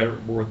within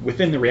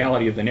the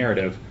reality of the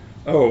narrative.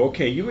 Oh,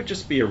 okay, you would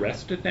just be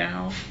arrested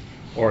now,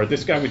 or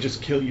this guy would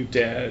just kill you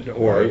dead,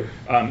 or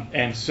right.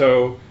 And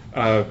so.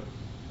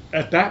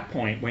 At that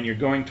point, when you're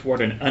going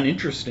toward an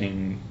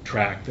uninteresting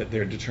track that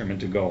they're determined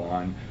to go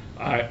on,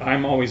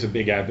 I'm always a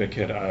big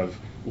advocate of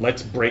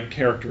let's break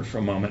character for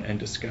a moment and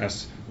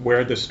discuss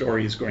where the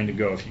story is going to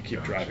go if you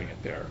keep driving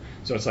it there.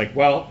 So it's like,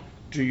 well,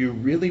 do you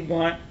really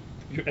want...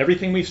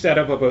 Everything we've said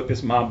about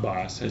this mob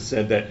boss has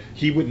said that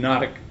he would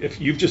not...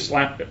 If you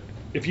slap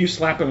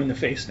him in the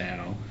face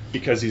now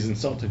because he's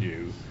insulted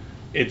you,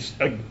 it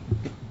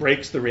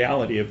breaks the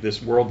reality of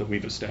this world that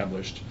we've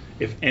established.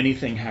 If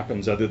anything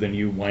happens other than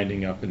you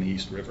winding up in the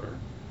East River,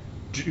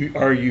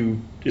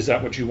 is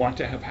that what you want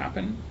to have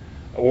happen?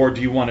 Or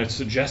do you want to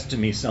suggest to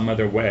me some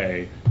other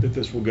way that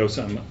this will go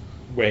some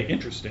way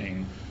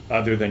interesting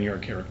other than your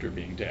character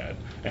being dead?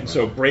 And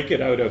so break it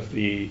out of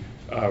the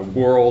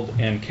world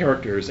and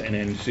characters and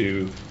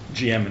into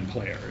GM and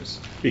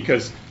players.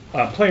 Because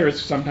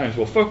players sometimes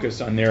will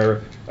focus on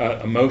their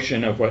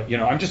emotion of what,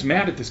 I'm just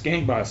mad at this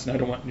gang boss and I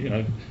don't want,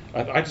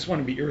 I just want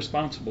to be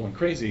irresponsible and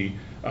crazy.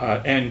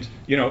 And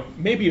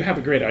maybe you have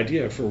a great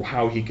idea for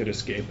how he could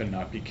escape and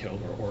not be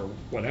killed or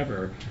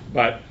whatever.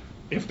 But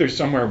if there's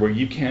somewhere where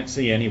you can't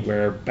see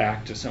anywhere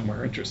back to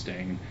somewhere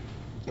interesting,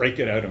 break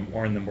it out and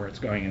warn them where it's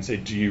going and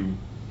say,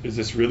 is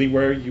this really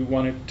where you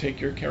want to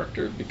take your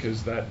character?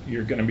 Because that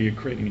you're going to be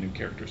creating a new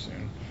character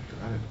soon.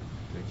 Got it.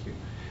 Thank you.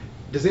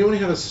 Does anyone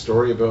have a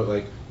story about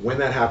like when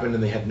that happened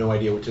and they had no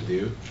idea what to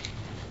do?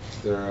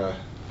 Is there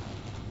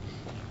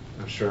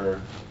I'm sure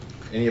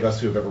any of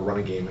us who have ever run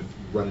a game have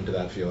run into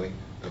that feeling.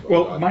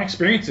 Well, my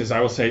experience is I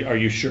will say, are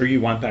you sure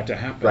you want that to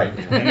happen? Right.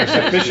 And they're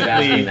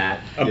sufficiently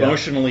that.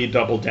 emotionally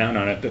double down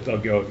on it that they'll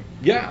go,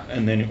 yeah,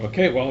 and then, your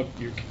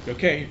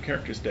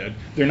character's dead.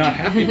 They're not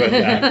happy with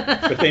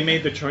that, but they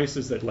made the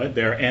choices that led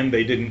there, and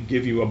they didn't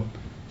give you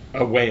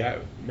a way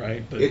out,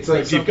 right? It's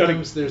like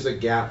sometimes there's a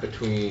gap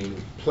between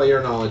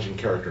player knowledge and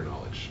character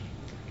knowledge.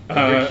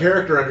 Your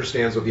character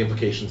understands what the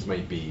implications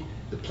might be.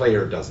 The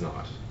player does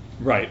not.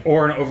 Right,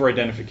 or an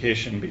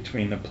over-identification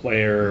between the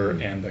player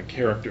and the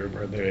character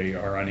where they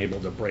are unable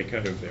to break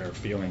out of their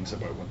feelings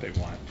about what they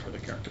want for the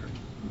character.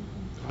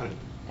 Got it.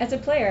 As a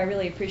player, I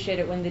really appreciate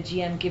it when the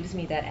GM gives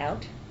me that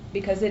out,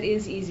 because it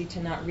is easy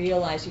to not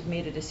realize you've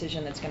made a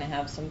decision that's going to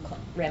have some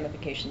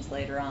ramifications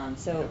later on.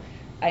 So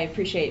I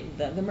appreciate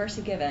the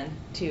mercy given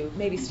to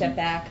maybe step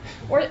back,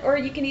 or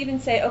you can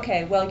even say,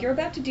 okay, well, you're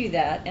about to do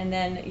that, and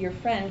then your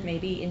friend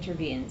maybe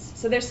intervenes.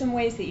 So there's some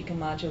ways that you can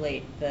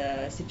modulate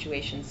the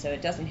situation so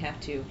it doesn't have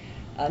to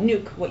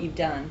nuke what you've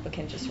done, but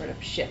can just sort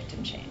of shift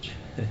and change.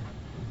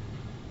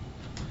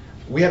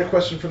 We had a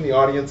question from the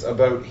audience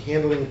about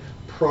handling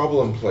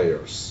problem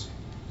players.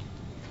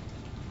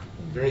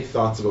 Are there any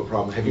thoughts about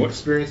problem? Have you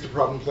experienced a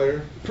problem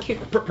player?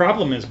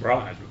 Problem is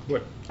broad.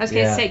 What? I was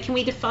going to say, can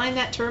we define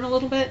that term a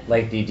little bit?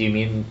 Like, do you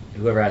mean,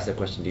 whoever asked that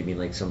question, do you mean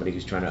like somebody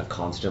who's trying to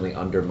constantly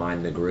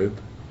undermine the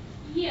group?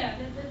 Yeah,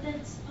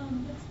 that's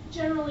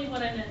generally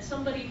what I meant.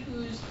 Somebody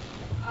who's,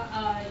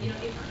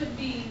 it could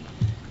be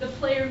the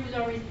player who's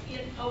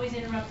always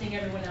interrupting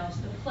everyone else,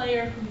 the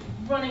player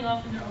who's running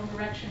off in their own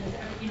direction, is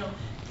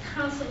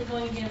constantly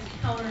going against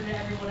counter to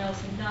everyone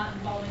else and not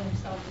involving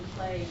themselves in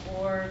play,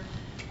 or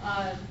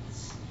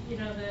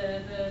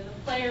the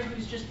player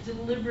who's just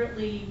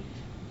deliberately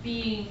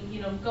being,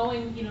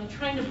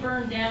 trying to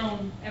burn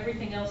down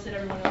everything else that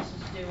everyone else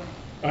is doing.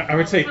 I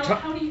would say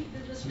how do you,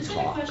 the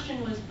specific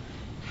question was,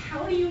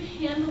 how do you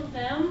handle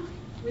them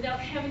without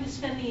having to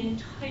spend the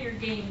entire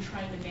game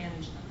trying to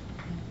manage them?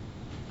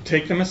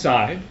 take them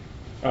aside,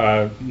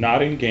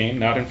 not in game,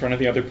 not in front of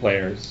the other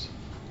players,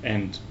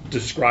 and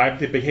describe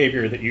the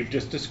behavior that you've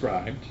just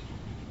described.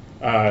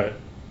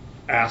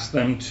 Ask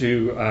them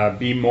to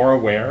be more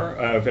aware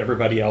of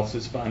everybody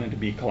else's fun and to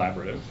be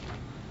collaborative.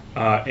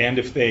 And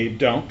if they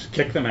don't,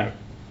 kick them out.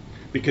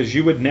 Because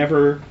you would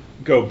never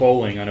go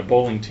bowling on a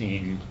bowling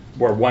team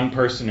where one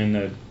person in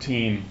the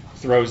team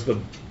throws the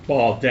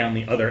ball down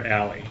the other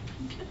alley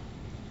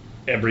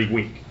every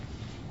week.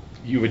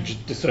 You would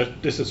just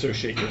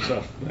disassociate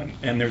yourself from them.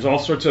 And there's all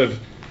sorts of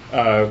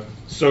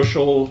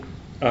social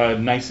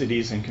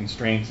niceties and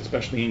constraints,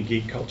 especially in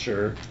geek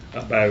culture,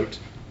 about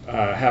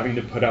having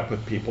to put up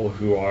with people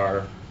who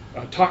are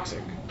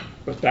toxic.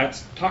 But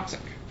that's toxic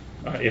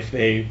if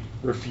they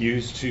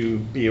refuse to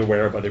be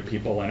aware of other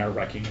people and are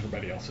wrecking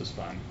everybody else's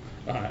fun.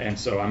 And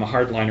so I'm a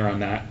hardliner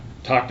on that.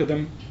 Talk to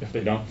them. If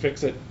they don't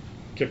fix it,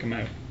 kick them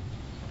out.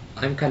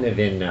 I'm kind of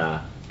in,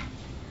 I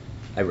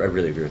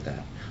really agree with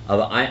that.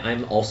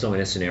 I'm also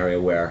in a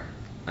scenario where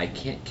I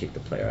can't kick the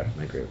player out of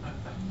my group.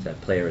 That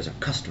player is a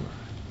customer,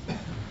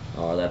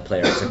 or that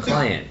player is a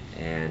client,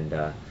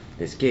 and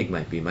this gig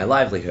might be my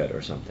livelihood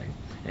or something,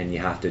 and you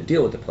have to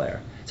deal with the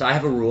player. So I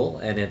have a rule,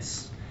 and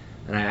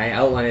I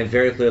outline it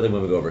very clearly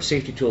when we go over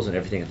safety tools and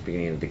everything at the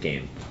beginning of the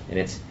game. And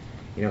it's,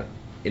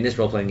 in this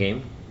role-playing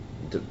game,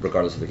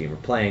 regardless of the game we're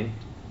playing,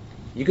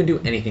 you can do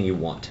anything you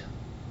want,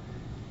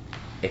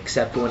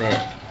 except when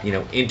it,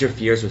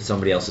 interferes with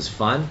somebody else's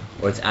fun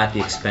or it's at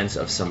the expense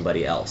of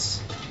somebody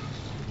else.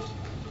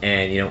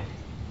 And,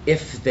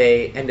 if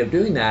they end up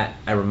doing that,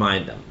 I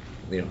remind them,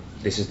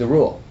 this is the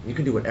rule. You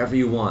can do whatever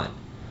you want,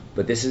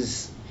 but this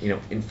is,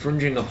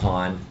 infringing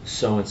upon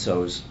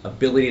so-and-so's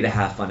ability to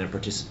have fun and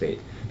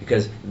participate,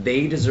 because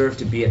they deserve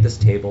to be at this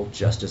table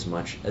just as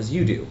much as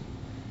you do.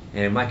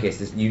 And in my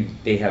case,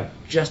 they have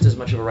just as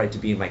much of a right to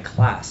be in my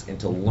class and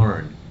to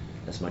learn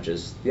as much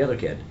as the other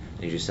kid.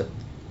 And you just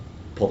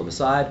pull them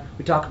aside,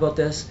 we talk about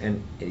this,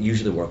 and it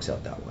usually works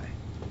out that way.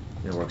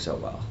 And it works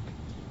out well.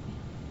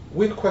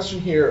 We have a question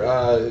here.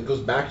 It goes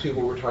back to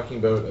what we're talking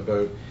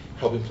about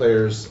helping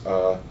players.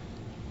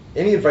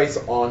 Any advice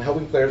on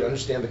helping players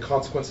understand the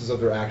consequences of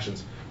their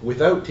actions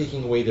without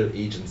taking away their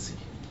agency?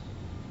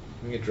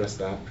 Can we address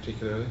that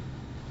particularly?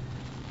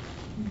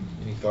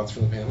 Any thoughts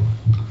from the panel?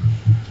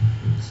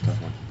 It's a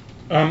tough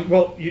one.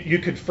 Well, you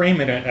could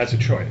frame it as a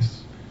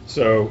choice.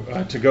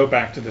 So to go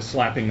back to the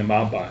slapping the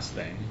mob boss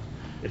thing,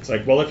 it's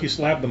like, well, if you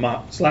slap the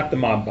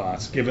mob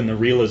boss, given the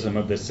realism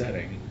of this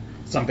setting,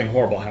 something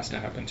horrible has to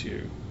happen to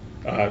you.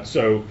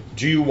 So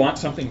do you want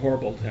something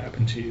horrible to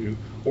happen to you,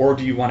 or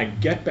do you want to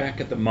get back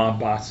at the mob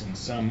boss in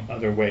some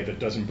other way that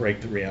doesn't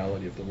break the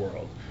reality of the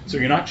world? So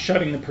you're not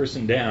shutting the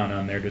person down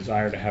on their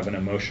desire to have an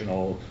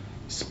emotional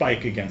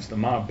spike against the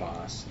mob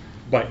boss,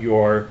 but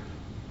you're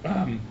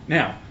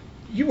now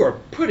you are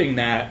putting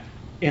that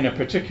in a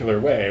particular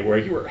way where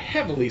you are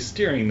heavily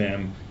steering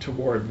them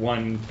toward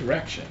one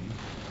direction.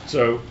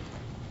 So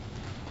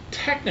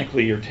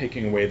technically you're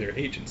taking away their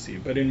agency,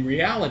 but in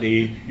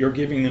reality you're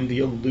giving them the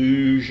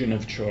illusion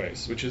of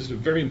choice, which is a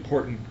very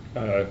important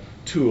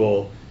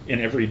tool in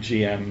every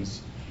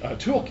GM's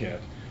toolkit,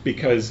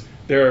 because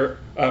there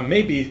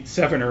may be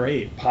 7 or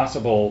 8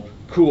 possible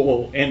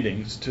cool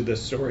endings to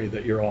this story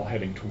that you're all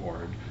heading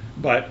toward.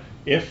 But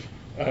if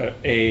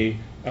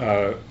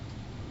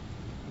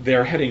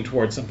they're heading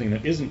towards something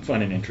that isn't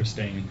fun and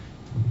interesting,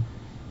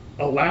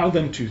 allow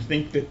them to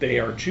think that they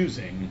are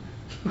choosing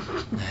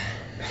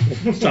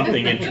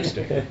something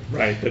interesting,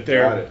 right? That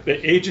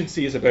the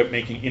agency is about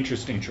making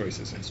interesting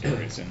choices in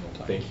stories in role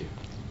playing. Thank you.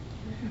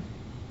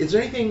 Is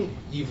there anything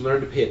you've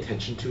learned to pay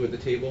attention to at the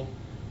table?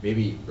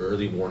 Maybe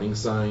early warning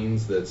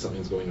signs that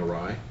something's going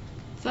awry?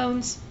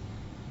 Phones.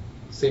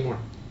 Say more.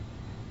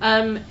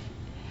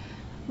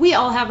 We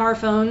all have our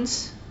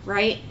phones,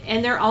 right?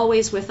 And they're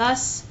always with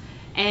us.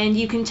 And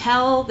you can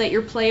tell that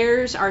your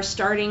players are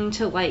starting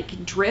to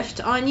like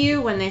drift on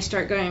you when they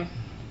start going,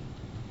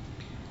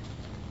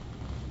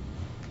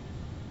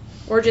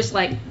 or just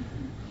like,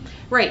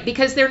 right,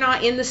 because they're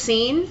not in the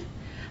scene.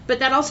 But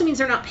that also means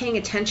they're not paying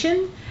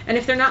attention. And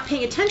if they're not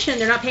paying attention,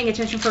 they're not paying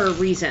attention for a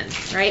reason,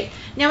 right?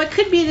 Now, it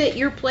could be that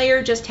your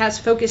player just has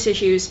focus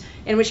issues,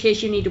 in which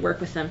case you need to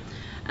work with them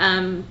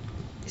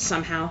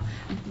somehow.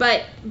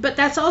 But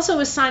that's also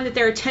a sign that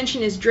their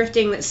attention is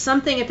drifting, that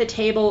something at the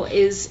table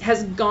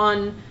has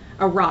gone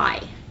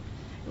awry,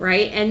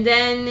 right? And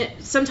then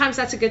sometimes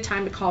that's a good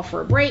time to call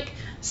for a break.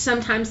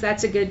 Sometimes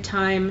that's a good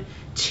time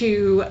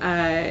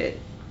to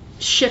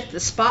shift the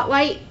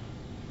spotlight,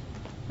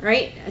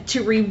 right?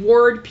 To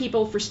reward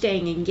people for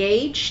staying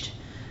engaged,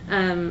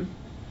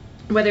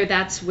 whether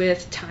that's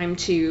with time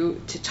to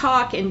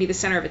talk and be the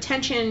center of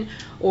attention,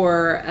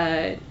 or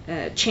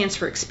a chance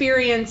for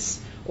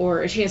experience,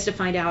 or a chance to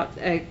find out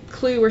a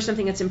clue or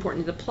something that's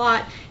important to the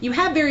plot. You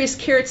have various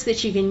carrots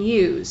that you can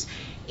use.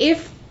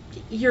 If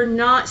you're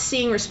not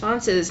seeing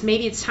responses,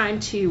 maybe it's time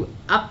to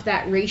up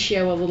that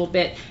ratio a little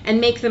bit and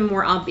make them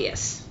more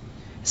obvious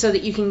so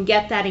that you can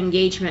get that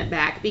engagement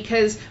back.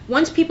 Because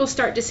once people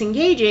start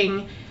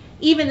disengaging,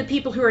 even the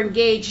people who are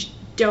engaged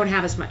don't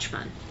have as much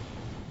fun.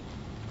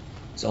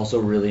 It's also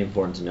really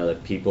important to know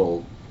that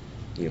people,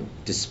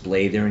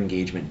 display their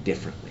engagement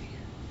differently.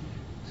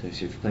 So if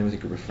you're playing with a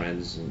group of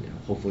friends, and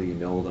hopefully you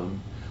know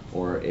them,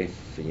 or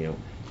if you're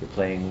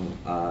playing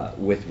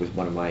with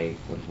one of my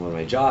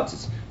jobs,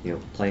 it's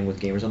playing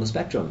with gamers on the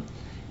spectrum,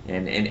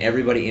 and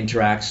everybody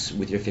interacts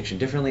with your fiction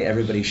differently.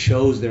 Everybody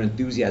shows their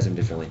enthusiasm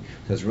differently.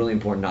 So it's really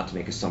important not to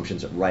make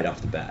assumptions right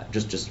off the bat.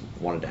 Just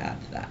wanted to add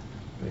to that.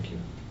 Thank you.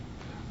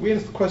 We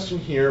have a question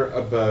here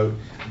about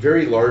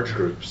very large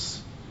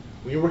groups.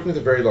 When you're working with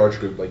a very large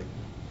group,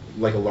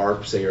 like a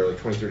LARP, say, or like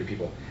 20, 30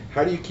 people,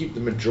 how do you keep the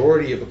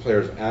majority of the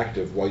players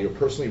active while you're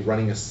personally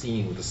running a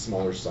scene with a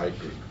smaller side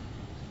group?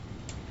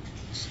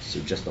 So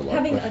just a LARP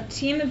Having question. a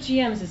team of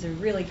GMs is a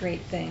really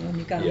great thing when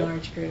you've got a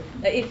large group,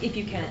 if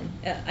you can,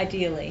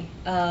 ideally.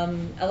 A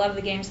lot of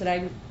the games that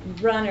I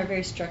run are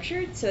very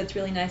structured, so it's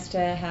really nice to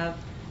have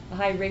a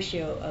high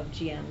ratio of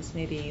GMs,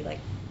 maybe like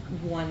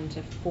 1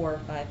 to 4 or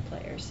 5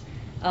 players.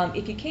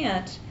 If you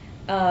can't,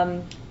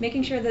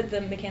 making sure that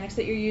the mechanics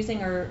that you're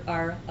using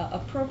are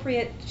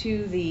appropriate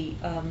to the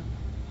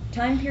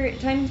time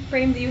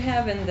frame that you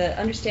have and the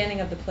understanding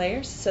of the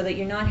players, so that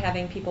you're not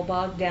having people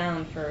bogged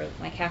down for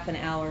like half an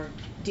hour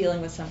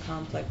dealing with some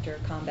conflict or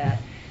combat,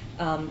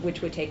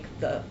 which would take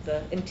the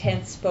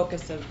intense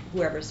focus of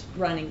whoever's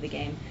running the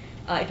game.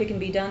 If it can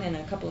be done in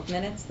a couple of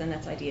minutes, then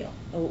that's ideal,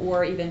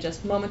 or even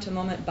just moment to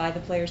moment by the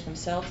players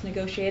themselves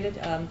negotiated.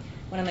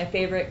 One of my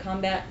favorite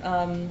combat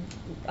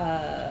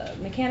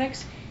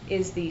mechanics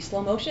is the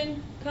slow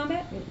motion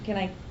combat. Can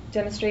I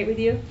demonstrate with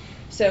you?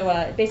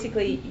 So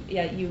basically,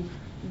 you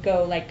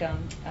go like the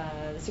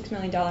 $6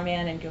 Million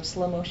Man and go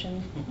slow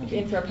motion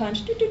in for a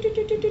punch.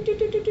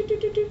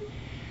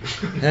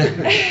 and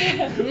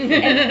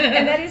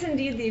that is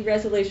indeed the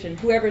resolution.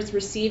 Whoever's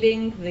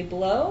receiving the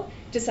blow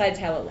decides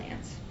how it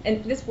lands.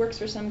 And this works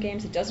for some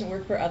games, it doesn't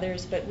work for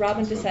others, but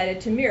Robin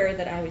decided to mirror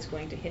that I was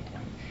going to hit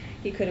him.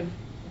 He could have...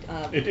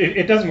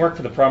 It doesn't work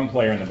for the problem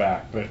player in the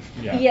back, but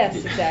yeah. Yes,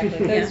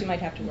 exactly. Those you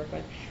might have to work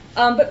with.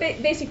 But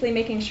basically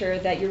making sure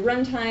that your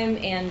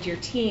runtime and your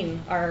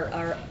team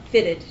are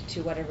fitted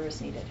to whatever is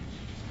needed.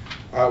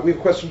 We have a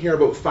question here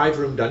about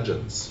 5-room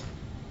dungeons.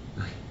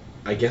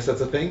 I guess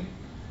that's a thing?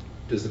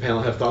 Does the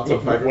panel have thoughts on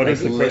 5-room What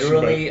is dungeons? the question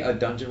Literally about? a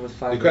dungeon with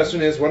 5 The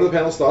question is, what are the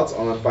panel's thoughts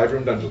on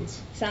 5-room dungeons?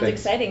 Sounds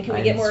Thanks. exciting. Can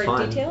we get more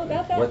detail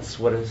about that?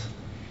 What is?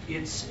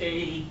 It's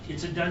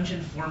a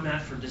dungeon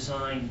format for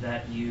design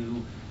that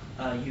you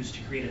used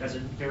to create it has a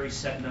very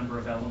set number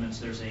of elements.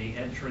 There's a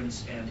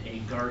entrance and a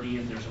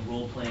guardian. There's a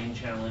role-playing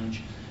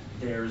challenge.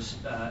 There's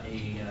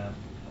a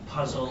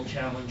puzzle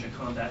challenge, a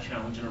combat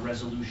challenge, and a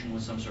resolution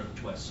with some sort of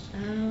twist.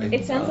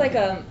 It sounds like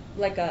a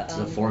It's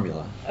a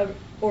formula.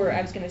 or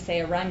I was going to say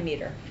a rhyme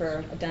meter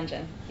for a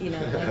dungeon. You know,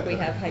 like we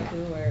have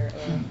haiku or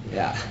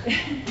Yeah.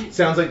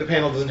 Sounds like the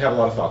panel doesn't have a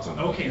lot of thoughts on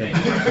it. Okay, I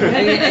thank you.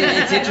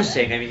 mean, it's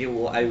interesting. I mean,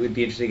 it would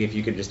be interesting if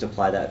you could just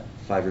apply that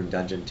 5-room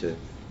dungeon to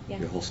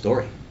your whole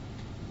story,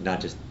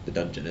 not just the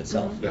dungeon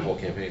itself. The whole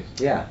campaign.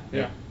 Yeah.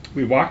 Yeah.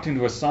 We walked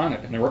into a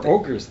sonnet and there were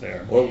ogres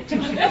there. Or,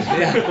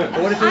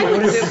 yeah. What if I what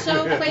would if-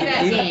 so play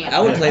that game. I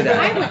would play that.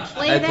 I would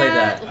play I'd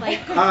that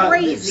like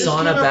crazy. Sauna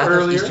Came up Battle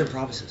of earlier. Eastern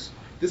Provinces.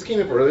 This came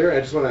up earlier.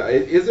 I just want to.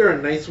 Is there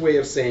a nice way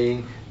of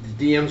saying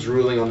the DM's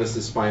ruling on this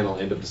is final?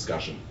 End of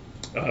discussion.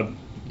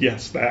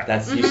 Yes, that.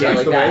 That's you say it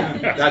like the that.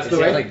 way. That's You the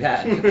say way. it like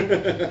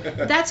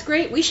that. That's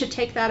great. We should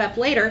take that up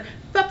later.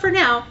 But for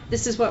now,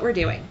 this is what we're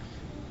doing.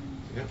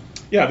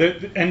 Yeah,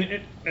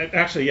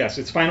 actually, yes,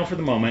 it's final for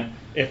the moment.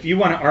 If you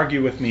want to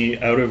argue with me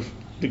out of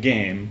the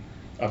game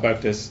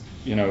about this,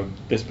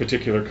 this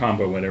particular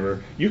combo,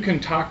 whatever, you can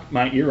talk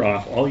my ear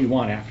off all you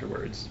want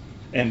afterwards.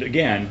 And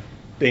again,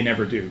 they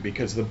never do,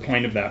 because the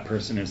point of that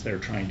person is they're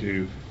trying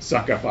to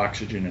suck up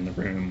oxygen in the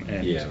room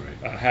and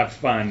have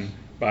fun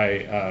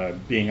by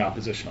being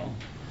oppositional.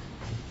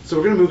 So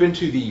we're going to move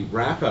into the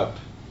wrap-up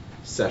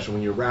session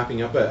when you're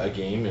wrapping up a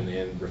game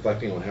and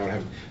reflecting on how it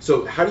happened.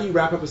 So how do you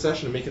wrap up a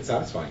session and make it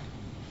satisfying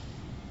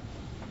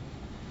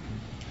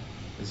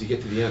as you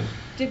get to the end?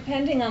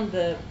 Depending on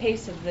the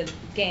pace of the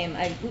game,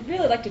 I would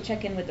really like to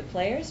check in with the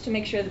players to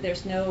make sure that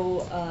there's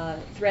no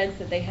threads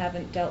that they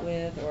haven't dealt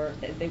with or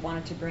that they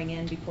wanted to bring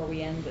in before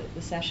we end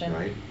the session.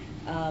 Right.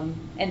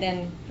 And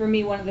then for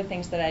me, one of the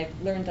things that I've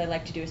learned I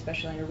like to do,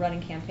 especially in a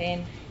running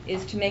campaign,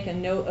 is to make a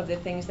note of the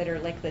things that are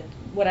like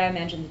what I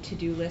imagine the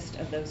to-do list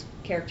of those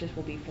characters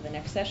will be for the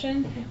next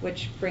session,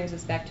 which brings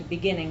us back to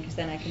beginning, because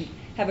then I can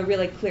have a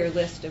really clear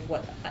list of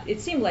what it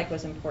seemed like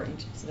was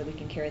important so that we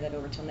can carry that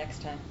over till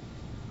next time.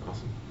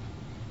 Awesome.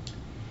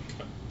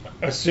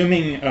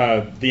 Assuming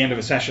the end of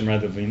a session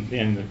rather than the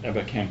end of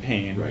a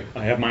campaign, Right.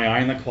 I have my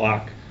eye on the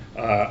clock.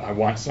 I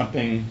want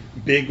something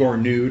big or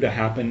new to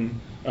happen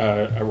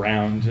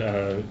around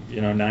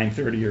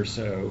 9:30 or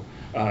so,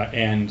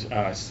 and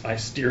I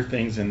steer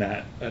things in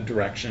that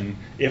direction.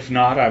 If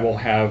not, I will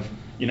have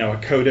a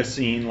coda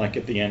scene like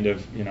at the end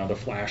of the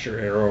Flash or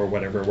Arrow or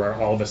whatever, where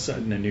all of a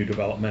sudden a new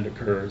development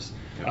occurs.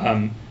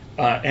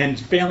 And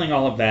failing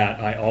all of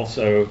that, I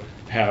also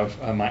have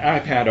my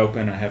iPad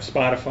open, I have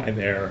Spotify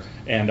there,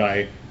 and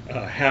I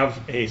have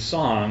a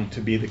song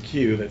to be the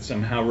cue that's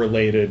somehow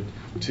related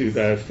to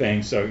the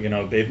thing. So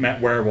they've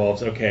met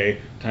werewolves. Okay,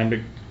 time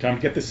to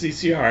get the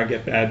CCR,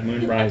 get Bad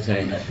Moon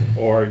Rising,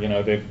 or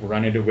they've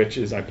run into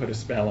witches. I put a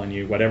spell on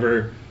you.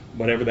 Whatever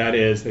that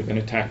is, they've been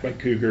attacked by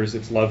cougars.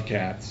 It's love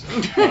cats,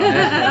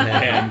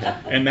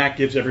 and that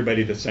gives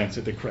everybody the sense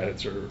that the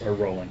credits are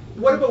rolling.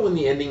 What about when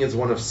the ending is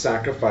one of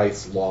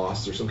sacrifice,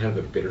 loss, or some kind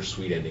of a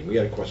bittersweet ending? We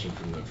got a question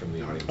from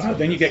the audience.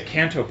 Then you get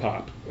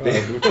Cantopop, which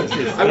is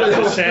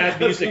the sad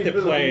music that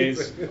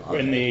plays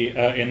in the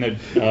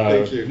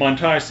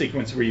montage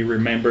sequence where you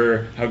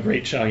remember how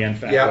great Xiao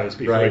Yanfei was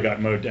before he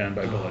got mowed down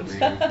by bullets.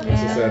 I'm so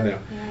sad now.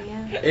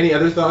 Any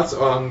other thoughts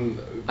on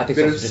I think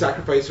bitter it's just-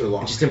 sacrifice or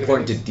loss? It's just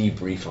important to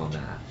debrief on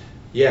that.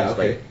 Yeah, It's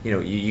okay.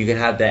 like, you can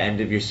have the end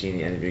of your scene,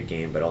 the end of your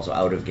game, but also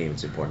out of game,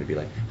 it's important to be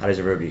like, how does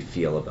everybody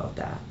feel about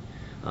that?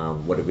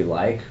 What did we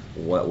like?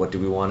 What do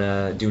we want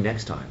to do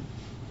next time?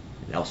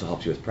 It also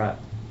helps you with prep.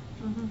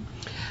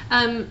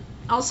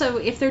 Also,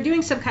 if they're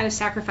doing some kind of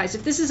sacrifice,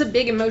 if this is a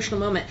big emotional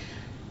moment,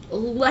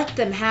 let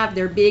them have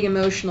their big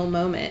emotional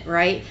moment,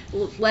 right?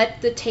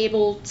 Let the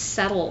table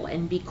settle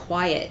and be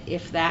quiet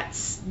if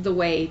that's the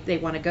way they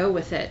want to go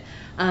with it,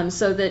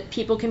 so that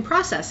people can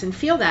process and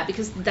feel that,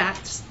 because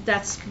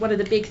that's one of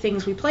the big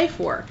things we play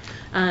for,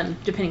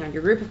 depending on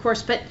your group, of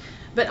course. But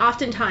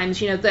oftentimes,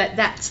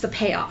 that's the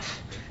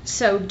payoff.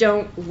 So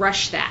don't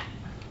rush that.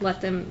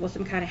 Let them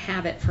kind of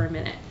have it for a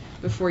minute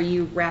before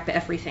you wrap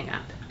everything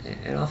up.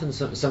 And often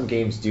some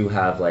games do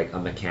have like a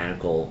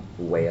mechanical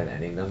way of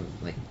ending them,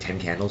 like 10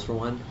 candles for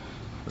one.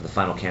 When the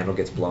final candle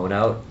gets blown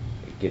out,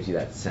 it gives you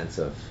that sense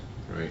of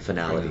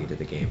finality to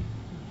the game.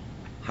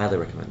 Highly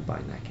recommend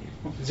buying that game.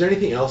 Is there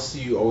anything else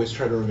you always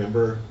try to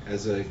remember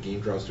as a game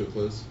draws to a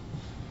close?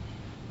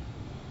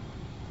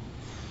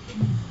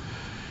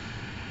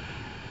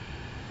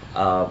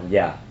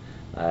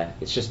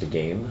 It's just a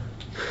game.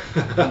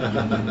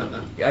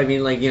 I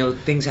mean,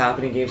 things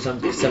happen in games. Some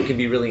can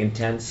be really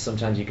intense.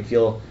 Sometimes you can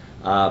feel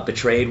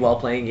betrayed while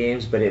playing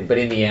games. But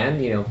in the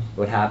end,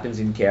 what happens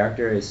in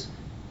character is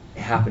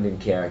it happened in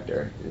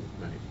character.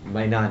 It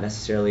might not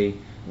necessarily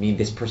mean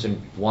this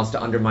person wants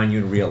to undermine you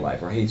in real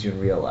life or hates you in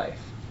real life.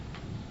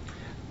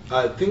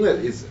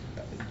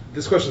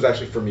 This question is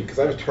actually for me because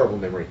I have a terrible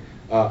memory.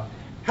 How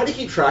do you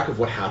keep track of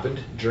what happened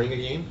during a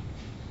game?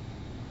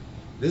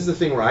 This is the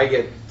thing where I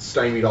get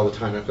stymied all the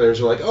time. My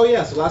players are like, "Oh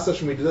yeah, so last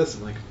session we did this."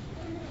 I'm like,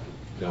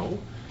 "No."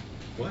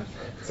 What?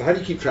 So how do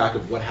you keep track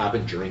of what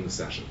happened during the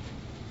session?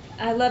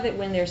 I love it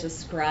when there's a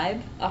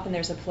scribe. Often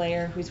there's a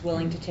player who's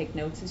willing to take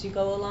notes as you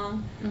go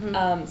along.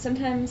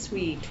 Sometimes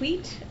we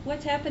tweet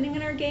what's happening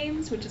in our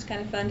games, which is kind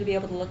of fun to be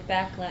able to look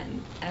back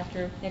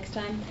after next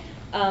time.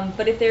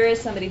 But if there is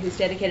somebody who's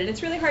dedicated,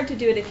 it's really hard to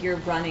do it if you're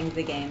running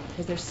the game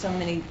because there's so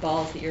many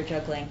balls that you're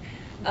juggling.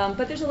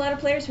 But there's a lot of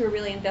players who are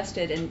really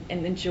invested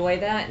and enjoy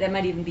that. That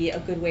might even be a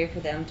good way for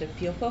them to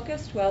feel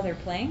focused while they're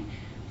playing.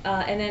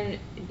 And then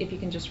if you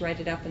can just write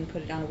it up and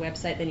put it on a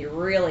website, then you're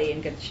really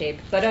in good shape.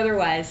 But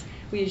otherwise,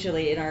 we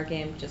usually in our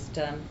game just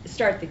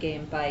start the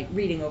game by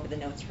reading over the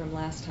notes from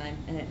last time,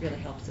 and it really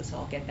helps us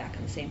all get back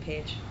on the same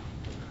page.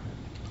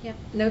 Yep,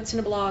 notes in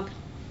a blog.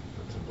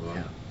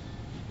 Yeah.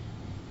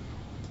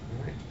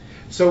 All right.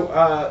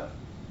 So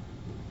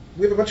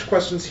we have a bunch of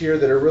questions here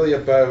that are really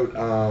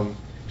about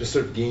just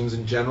sort of games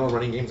in general,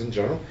 running games in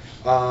general.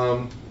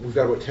 We've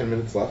got about 10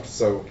 minutes left.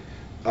 So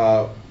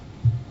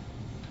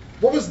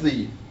what was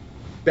the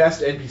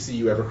best NPC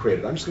you ever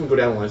created? I'm just going to go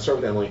down the line. Start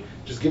with Emily.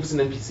 Just give us an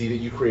NPC that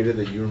you created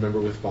that you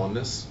remember with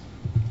fondness.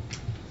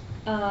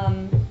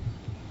 One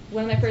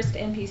of my first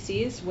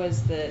NPCs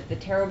was the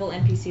terrible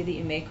NPC that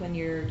you make when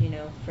you're,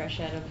 fresh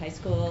out of high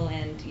school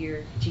and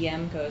your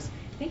GM goes,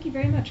 "Thank you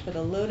very much for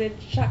the loaded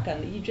shotgun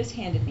that you just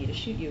handed me to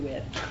shoot you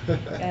with."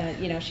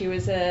 She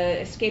was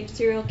a escaped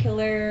serial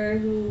killer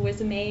who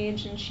was a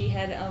mage, and she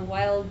had a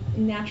wild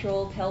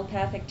natural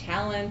telepathic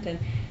talent, and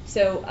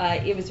so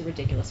it was a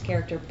ridiculous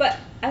character. But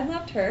I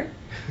loved her,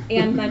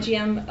 and my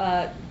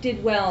GM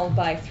did well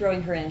by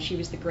throwing her in. She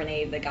was the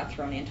grenade that got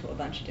thrown into a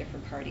bunch of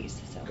different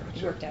parties, so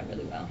it worked out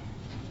really well.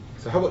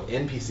 So how about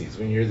NPCs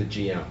when you're the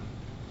GM?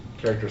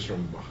 Characters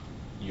from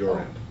your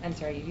end. I'm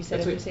sorry, you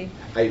said That's NPC?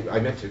 I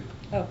meant to.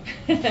 Oh.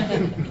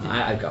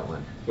 I've got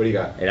one. What do you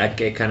got?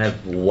 It kind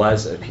of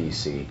was a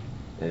PC,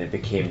 and it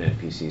became an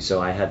NPC. So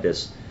I had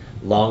this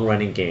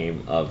long-running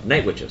game of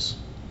Night Witches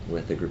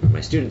with a group of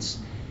my students,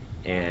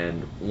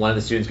 and one of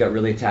the students got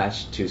really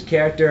attached to his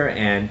character,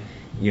 and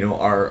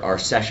our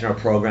session, our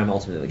program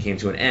ultimately came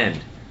to an end,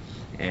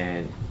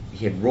 and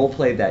he had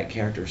role-played that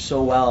character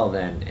so well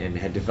then, and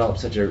had developed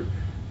such a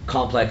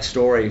complex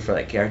story for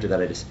that character that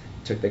I just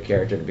took the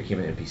character and became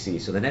an NPC.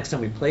 So the next time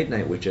we played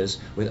Night Witches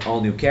with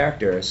all new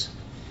characters,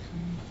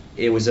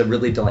 it was a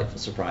really delightful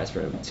surprise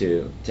for him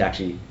to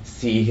actually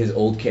see his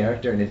old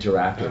character and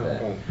interact with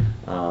it.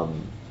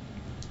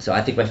 So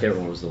I think my favorite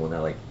one was the one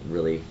that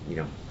really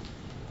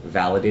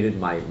validated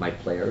my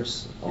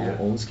players'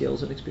 own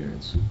skills and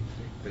experience.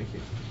 Thank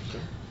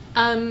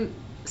you.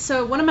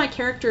 So one of my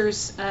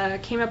characters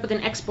came up with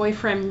an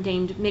ex-boyfriend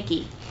named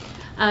Mickey.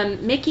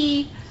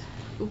 Mickey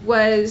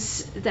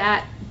was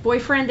that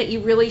boyfriend that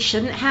you really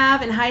shouldn't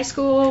have in high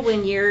school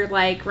when you're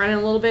running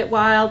a little bit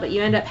wild, but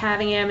you end up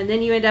having him, and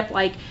then you end up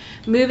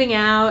moving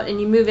out and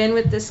you move in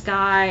with this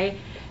guy,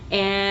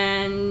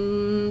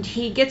 and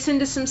he gets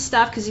into some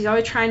stuff because he's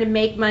always trying to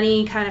make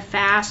money kind of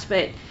fast,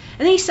 and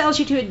then he sells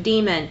you to a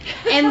demon,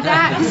 and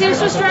that because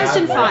this was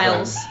Dresden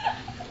Files.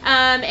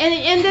 And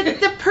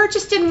the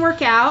purchase didn't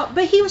work out,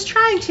 but he was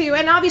trying to,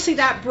 and obviously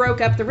that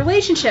broke up the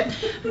relationship.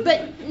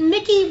 But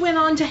Mickey went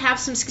on to have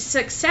some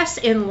success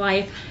in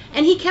life,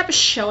 and he kept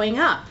showing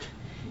up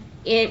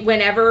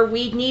whenever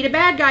we'd need a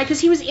bad guy, because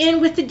he was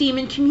in with the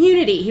demon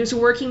community. He was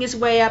working his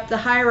way up the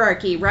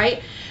hierarchy,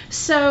 right?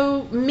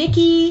 So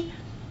Mickey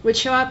would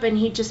show up, and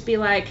he'd just be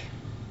like,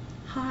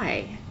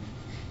 "Hi,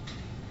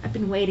 I've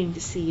been waiting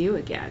to see you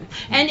again."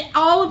 And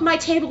all of my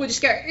table would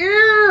just go,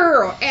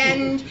 "Ew,"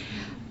 and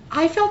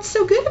I felt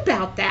so good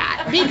about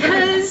that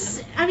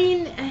because,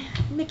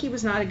 Mickey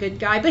was not a good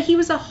guy, but he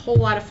was a whole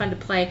lot of fun to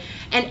play,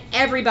 and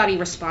everybody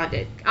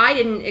responded. I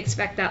didn't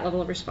expect that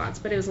level of response,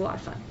 but it was a lot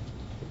of fun.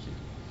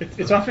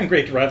 It's often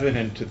great rather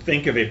than to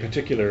think of a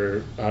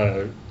particular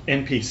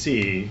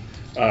NPC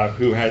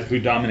who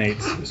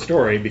dominates the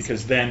story,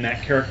 because then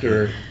that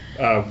character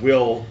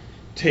will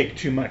take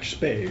too much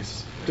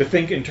space, to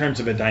think in terms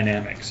of a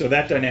dynamic. So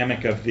that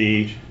dynamic of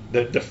the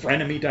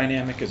frenemy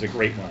dynamic is a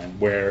great one,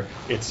 where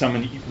it's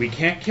someone, we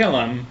can't kill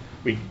him,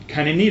 we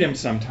kind of need him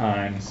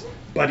sometimes,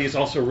 but he's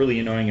also really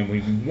annoying and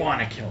we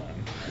want to kill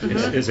him,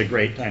 is a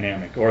great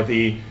dynamic. Or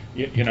the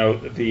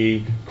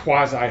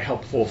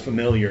quasi-helpful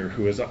familiar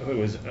who is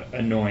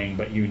annoying,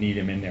 but you need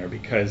him in there,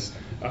 because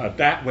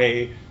that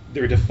way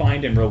they're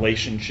defined in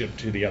relationship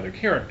to the other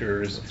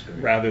characters,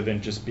 rather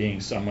than just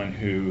being someone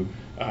who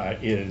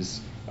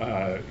is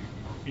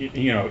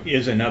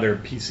another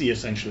PC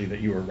essentially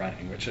that you are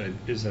running, which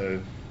is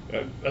a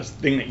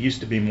thing that used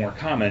to be more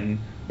common,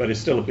 but is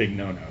still a big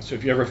no-no. So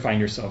if you ever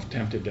find yourself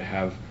tempted to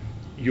have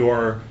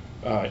your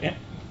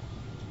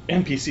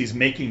NPCs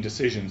making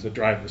decisions that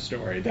drive the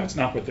story, that's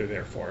not what they're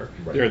there for.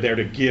 Right. They're there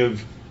to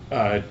give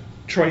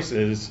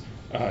choices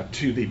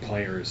to the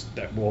players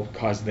that will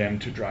cause them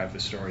to drive the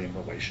story in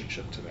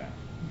relationship to them.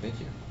 Thank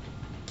you.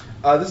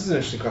 This is an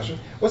interesting question.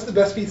 What's the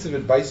best piece of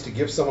advice to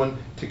give someone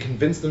to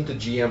convince them to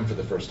GM for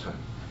the first time?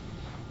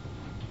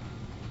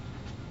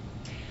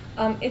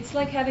 It's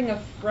like having a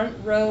front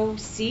row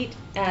seat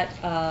at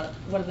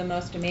one of the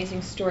most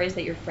amazing stories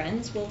that your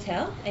friends will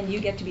tell, and you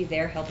get to be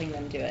there helping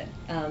them do it.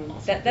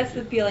 That's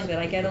the feeling that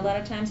I get a lot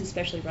of times,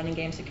 especially running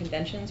games at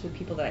conventions with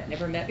people that I've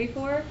never met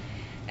before.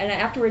 And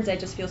afterwards, I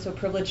just feel so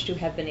privileged to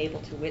have been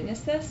able to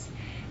witness this.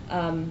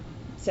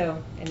 That's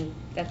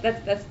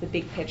the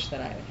big pitch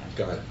that I would have.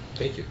 Got it.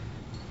 Thank you.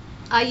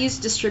 I use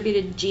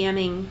distributed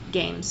GMing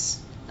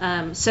games.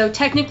 So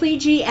technically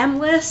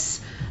GM-less,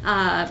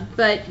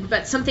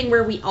 but something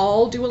where we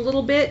all do a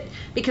little bit,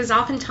 because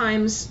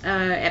oftentimes,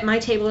 at my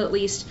table at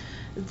least,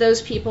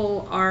 those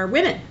people are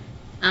women.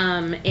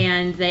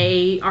 And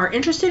they are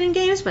interested in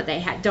games, but they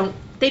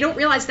don't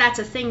realize that's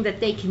a thing that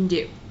they can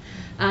do.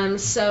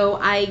 So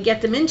I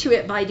get them into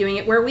it by doing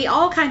it where we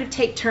all kind of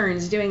take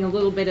turns doing a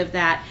little bit of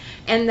that,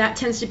 and that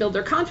tends to build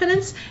their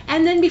confidence.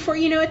 And then before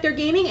you know it, they're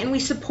gaming, and we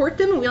support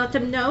them, and we let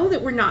them know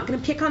that we're not going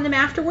to pick on them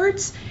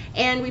afterwards,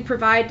 and we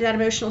provide that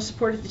emotional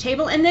support at the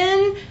table, and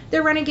then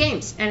they're running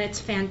games, and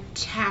it's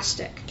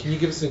fantastic. Can you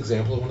give us an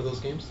example of one of those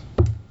games?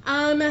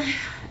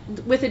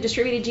 With a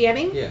distributed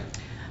GMing? Yeah.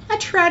 A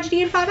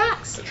Tragedy in 5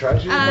 Acts. A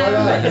Tragedy in 5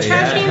 Acts. A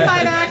Tragedy in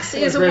 5 Acts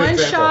is a Great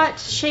one-shot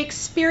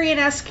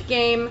Shakespearean-esque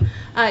game.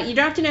 You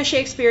don't have to know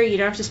Shakespeare, you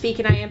don't have to speak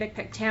in iambic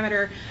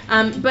pentameter,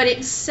 but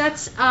it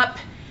sets up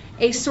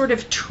a sort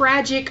of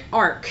tragic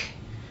arc.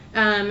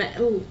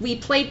 We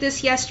played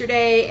this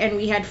yesterday, and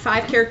we had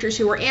 5 characters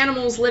who were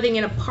animals living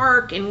in a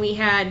park, and we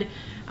had,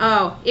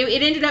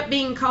 it ended up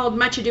being called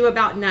Much Ado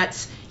About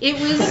Nuts. It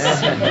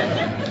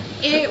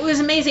was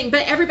amazing,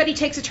 but everybody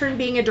takes a turn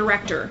being a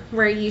director,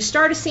 where you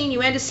start a scene,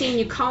 you end a scene,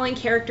 you call in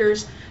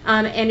characters,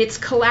 and it's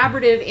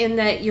collaborative in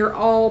that you're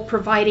all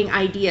providing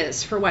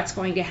ideas for what's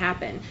going to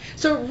happen.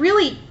 So it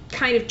really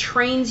kind of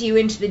trains you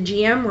into the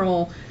GM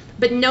role,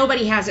 but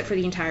nobody has it for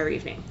the entire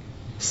evening.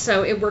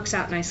 So it works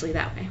out nicely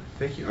that way.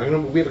 Thank you.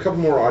 We have a couple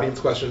more audience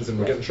questions, and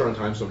we're getting short on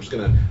time, so I'm just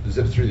going to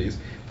zip through these.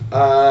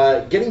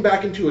 Getting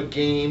back into a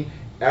game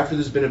after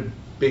there's been a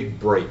big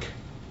break.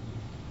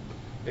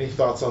 Any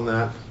thoughts on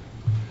that?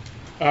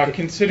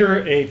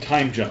 Consider a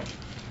time jump,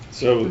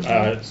 so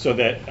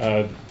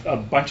that a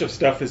bunch of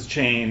stuff has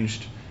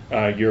changed.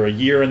 You're a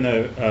year in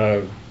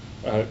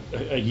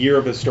a year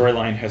of the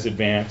storyline has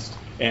advanced,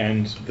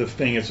 and the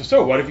thing is,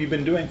 so what have you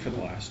been doing for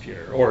the last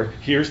year? Or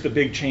here's the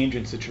big change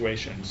in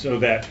situation, so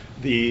that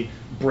the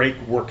break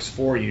works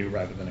for you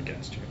rather than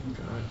against you.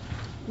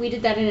 We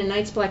did that in a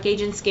Knights Black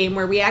Agents game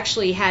where we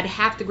actually had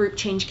half the group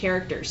change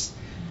characters.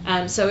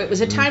 So it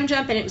was a time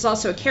jump, and it was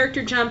also a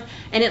character jump,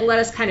 and it let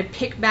us kind of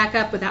pick back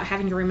up without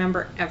having to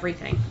remember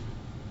everything.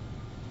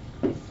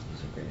 Those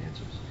are great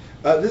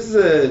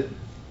answers.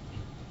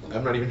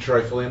 I'm not even sure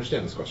I fully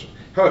understand this question.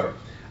 However,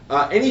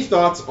 any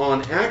thoughts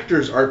on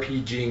actors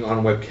RPGing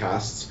on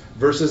webcasts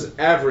versus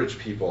average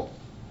people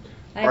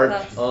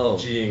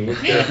RPGing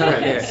with their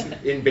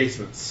friends in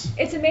basements?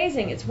 It's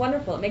amazing. It's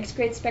wonderful. It makes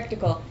great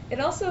spectacle.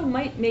 It also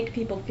might make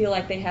people feel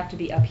like they have to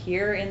be up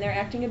here in their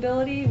acting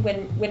ability.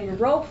 When we're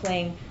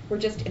role-playing, we're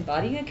just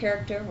embodying a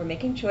character, we're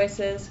making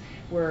choices,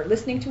 we're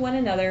listening to one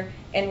another,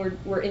 and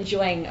we're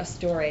enjoying a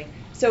story.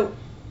 So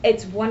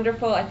it's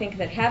wonderful. I think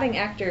that having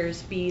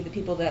actors be the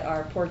people that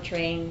are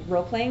portraying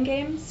role-playing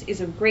games is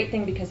a great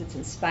thing because it's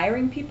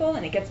inspiring people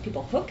and it gets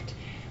people hooked.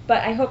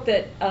 But I hope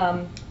that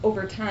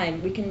over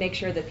time we can make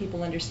sure that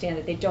people understand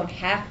that they don't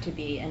have to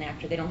be an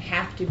actor. They don't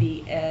have to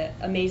be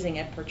amazing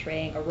at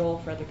portraying a role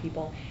for other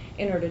people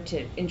in order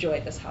to enjoy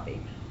this hobby.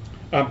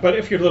 But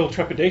if you're a little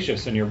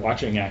trepidatious and you're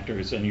watching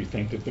actors and you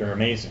think that they're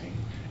amazing,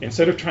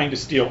 instead of trying to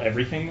steal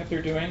everything that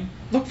they're doing,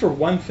 look for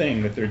one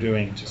thing that they're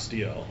doing to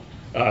steal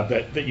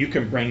that you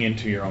can bring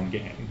into your own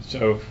game.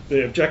 So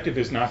the objective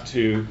is not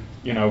to,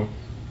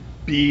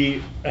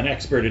 be an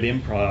expert at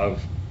improv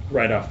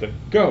right off the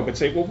go, but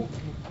say, well,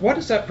 what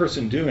is that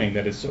person doing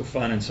that is so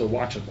fun and so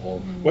watchable?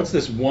 Mm-hmm. What's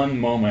this one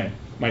moment,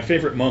 my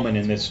favorite moment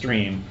in this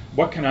stream?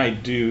 What can I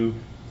do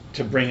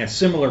to bring a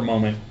similar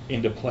moment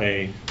into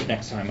play the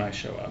next time I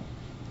show up?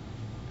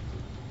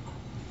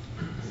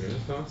 Any other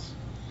thoughts?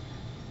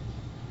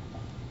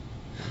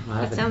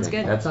 That sounds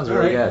good. That sounds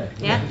really good.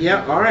 Yeah.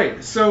 Yeah, all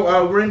right.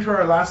 So we're into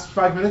our last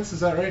 5 minutes, is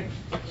that right?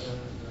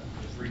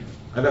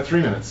 I've got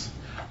 3 minutes.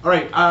 All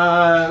right,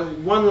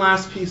 one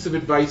last piece of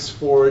advice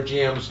for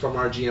GMs from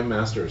our GM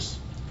masters.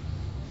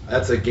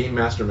 That's a game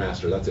master.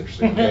 That's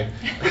interesting, okay?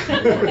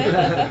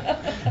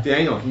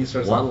 Daniel, can you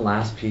start something? One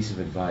last piece of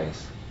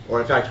advice. Or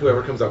in fact,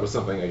 whoever comes up with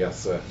something, I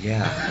guess.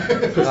 Yeah.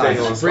 Puts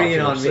Daniel on the spot. Bring it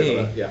on me.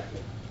 Yeah.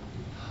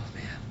 Oh,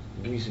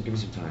 man. Give me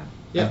some time.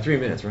 Yeah. 3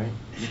 minutes, right?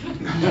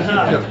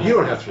 No, you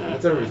don't have 3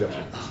 minutes. Everybody's got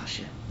 3 minutes. Oh,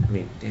 shit. I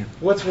mean, damn.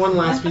 What's one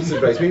last piece of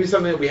advice? Maybe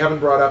something that we haven't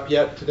brought up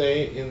yet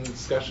today in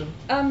discussion?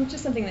 Just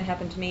something that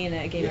happened to me in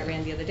a game I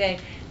ran the other day.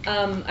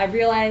 I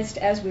realized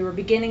as we were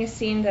beginning a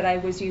scene that I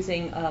was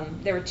using,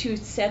 there were 2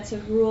 sets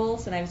of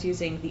rules, and I was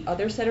using the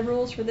other set of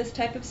rules for this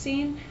type of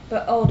scene,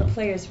 but the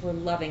players were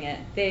loving it.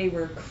 They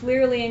were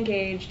clearly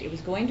engaged, it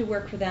was going to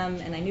work for them,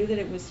 and I knew that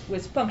it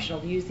was functional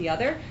to use the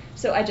other,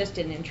 so I just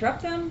didn't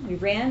interrupt them, we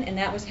ran, and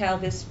that was how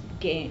this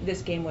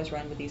this game was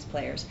run with these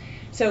players.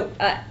 So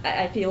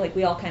I feel like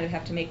we all kind of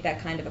have to make that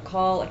kind of a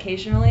call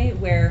occasionally,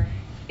 where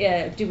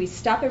do we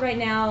stop it right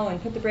now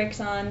and put the brakes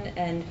on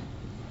and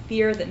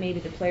fear that maybe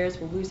the players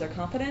will lose their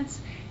confidence?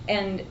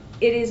 And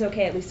it is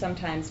okay, at least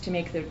sometimes, to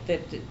make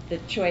the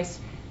choice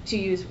to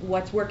use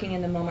what's working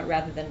in the moment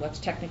rather than what's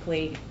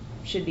technically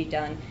should be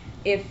done,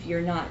 if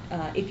you're not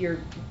if you're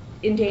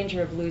in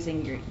danger of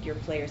losing your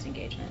players'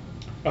 engagement.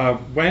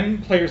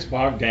 When players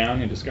bog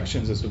down in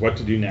discussions as to what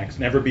to do next,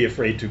 never be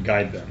afraid to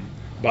guide them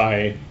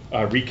by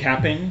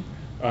recapping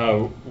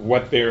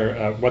what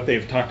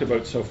they've talked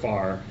about so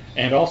far,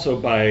 and also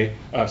by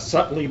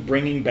subtly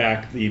bringing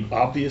back the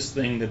obvious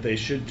thing that they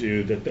should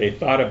do that they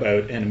thought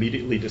about and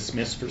immediately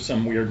dismissed for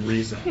some weird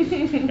reason,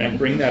 and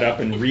bring that up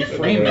and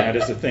reframe that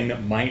as a thing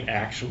that might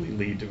actually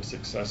lead to a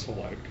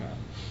successful outcome.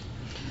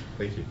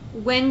 Thank you.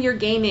 When you're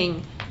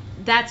gaming,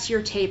 that's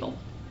your table.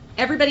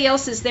 Everybody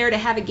else is there to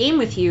have a game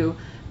with you,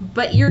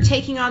 but you're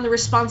taking on the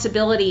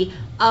responsibility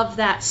of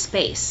that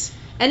space.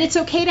 And it's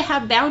okay to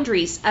have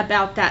boundaries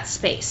about that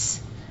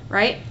space,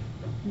 right?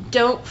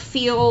 Don't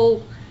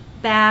feel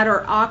bad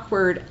or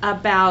awkward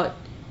about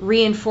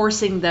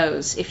reinforcing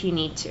those if you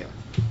need to.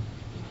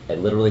 I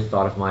literally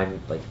thought of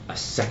mine like a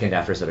second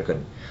after I said I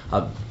couldn't.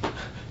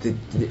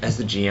 As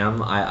the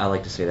GM, I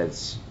like to say that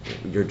it's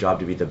your job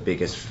to be the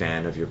biggest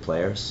fan of your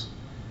players.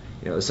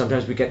 You know,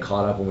 sometimes we get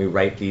caught up when we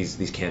write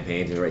these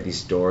campaigns and we write these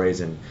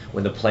stories, and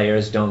when the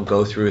players don't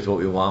go through with what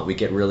we want, we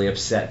get really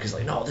upset because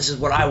like, no, this is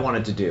what I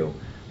wanted to do.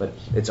 But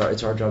it's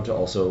our job to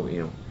also,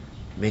 you know,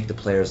 make the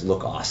players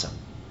look awesome,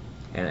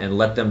 and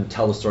let them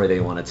tell the story they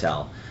want to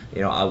tell.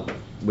 You know,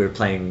 we were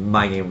playing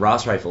my game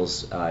Ross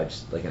Rifles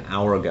just like an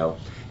hour ago,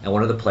 and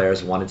one of the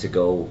players wanted to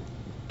go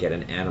get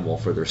an animal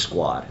for their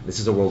squad. This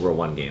is a World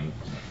War I game,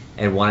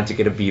 and wanted to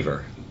get a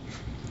beaver.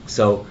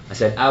 So I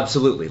said,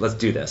 absolutely, let's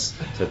do this.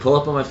 So I pull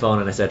up on my phone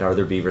and I said, are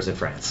there beavers in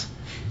France?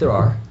 There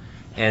are.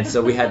 And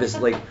so we had this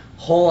like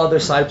whole other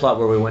side plot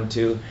where we went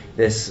to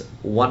this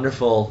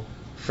wonderful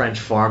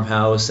French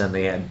farmhouse, and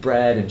they had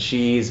bread and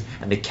cheese,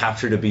 and they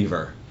captured a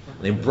beaver.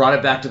 And they brought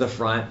it back to the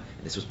front,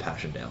 and this was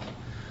Passchendaele.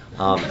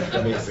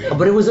 Amazing.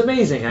 But it was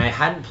amazing, and I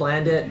hadn't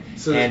planned it.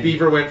 So this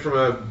beaver went from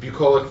a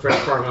bucolic French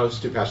farmhouse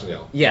to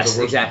Passchendaele. Yes,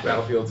 the worst exactly.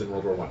 Battlefields in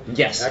World War I.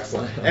 Yes.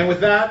 Excellent. And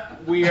with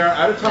that, we are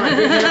out of time.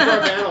 Big hand for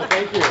our panel.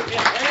 Thank you.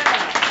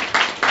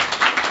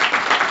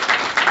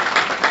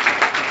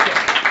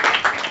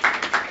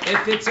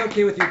 If it's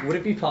okay with you, would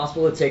it be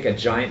possible to take a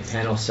giant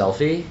panel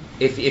selfie?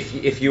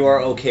 If you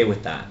are okay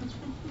with that.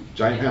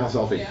 Giant panel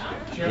selfie.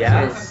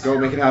 Yes. Go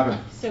make it happen.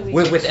 So we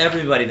With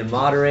everybody, the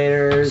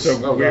moderators.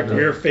 So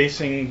we're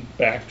facing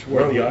back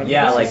toward the audience.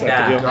 Yeah, like Is the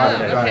that. deal? Got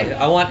it. Okay.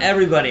 I want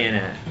everybody in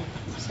it,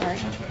 sorry.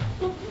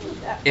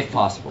 if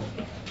possible.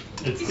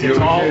 It's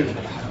all,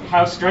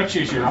 how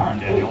stretchy is your arm,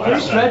 Daniel?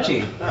 Pretty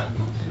stretchy.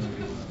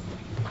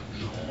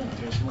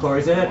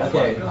 Corey's in it?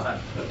 Okay.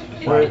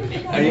 Are you in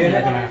You're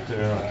it? gonna have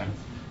to,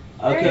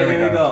 Okay, here we go.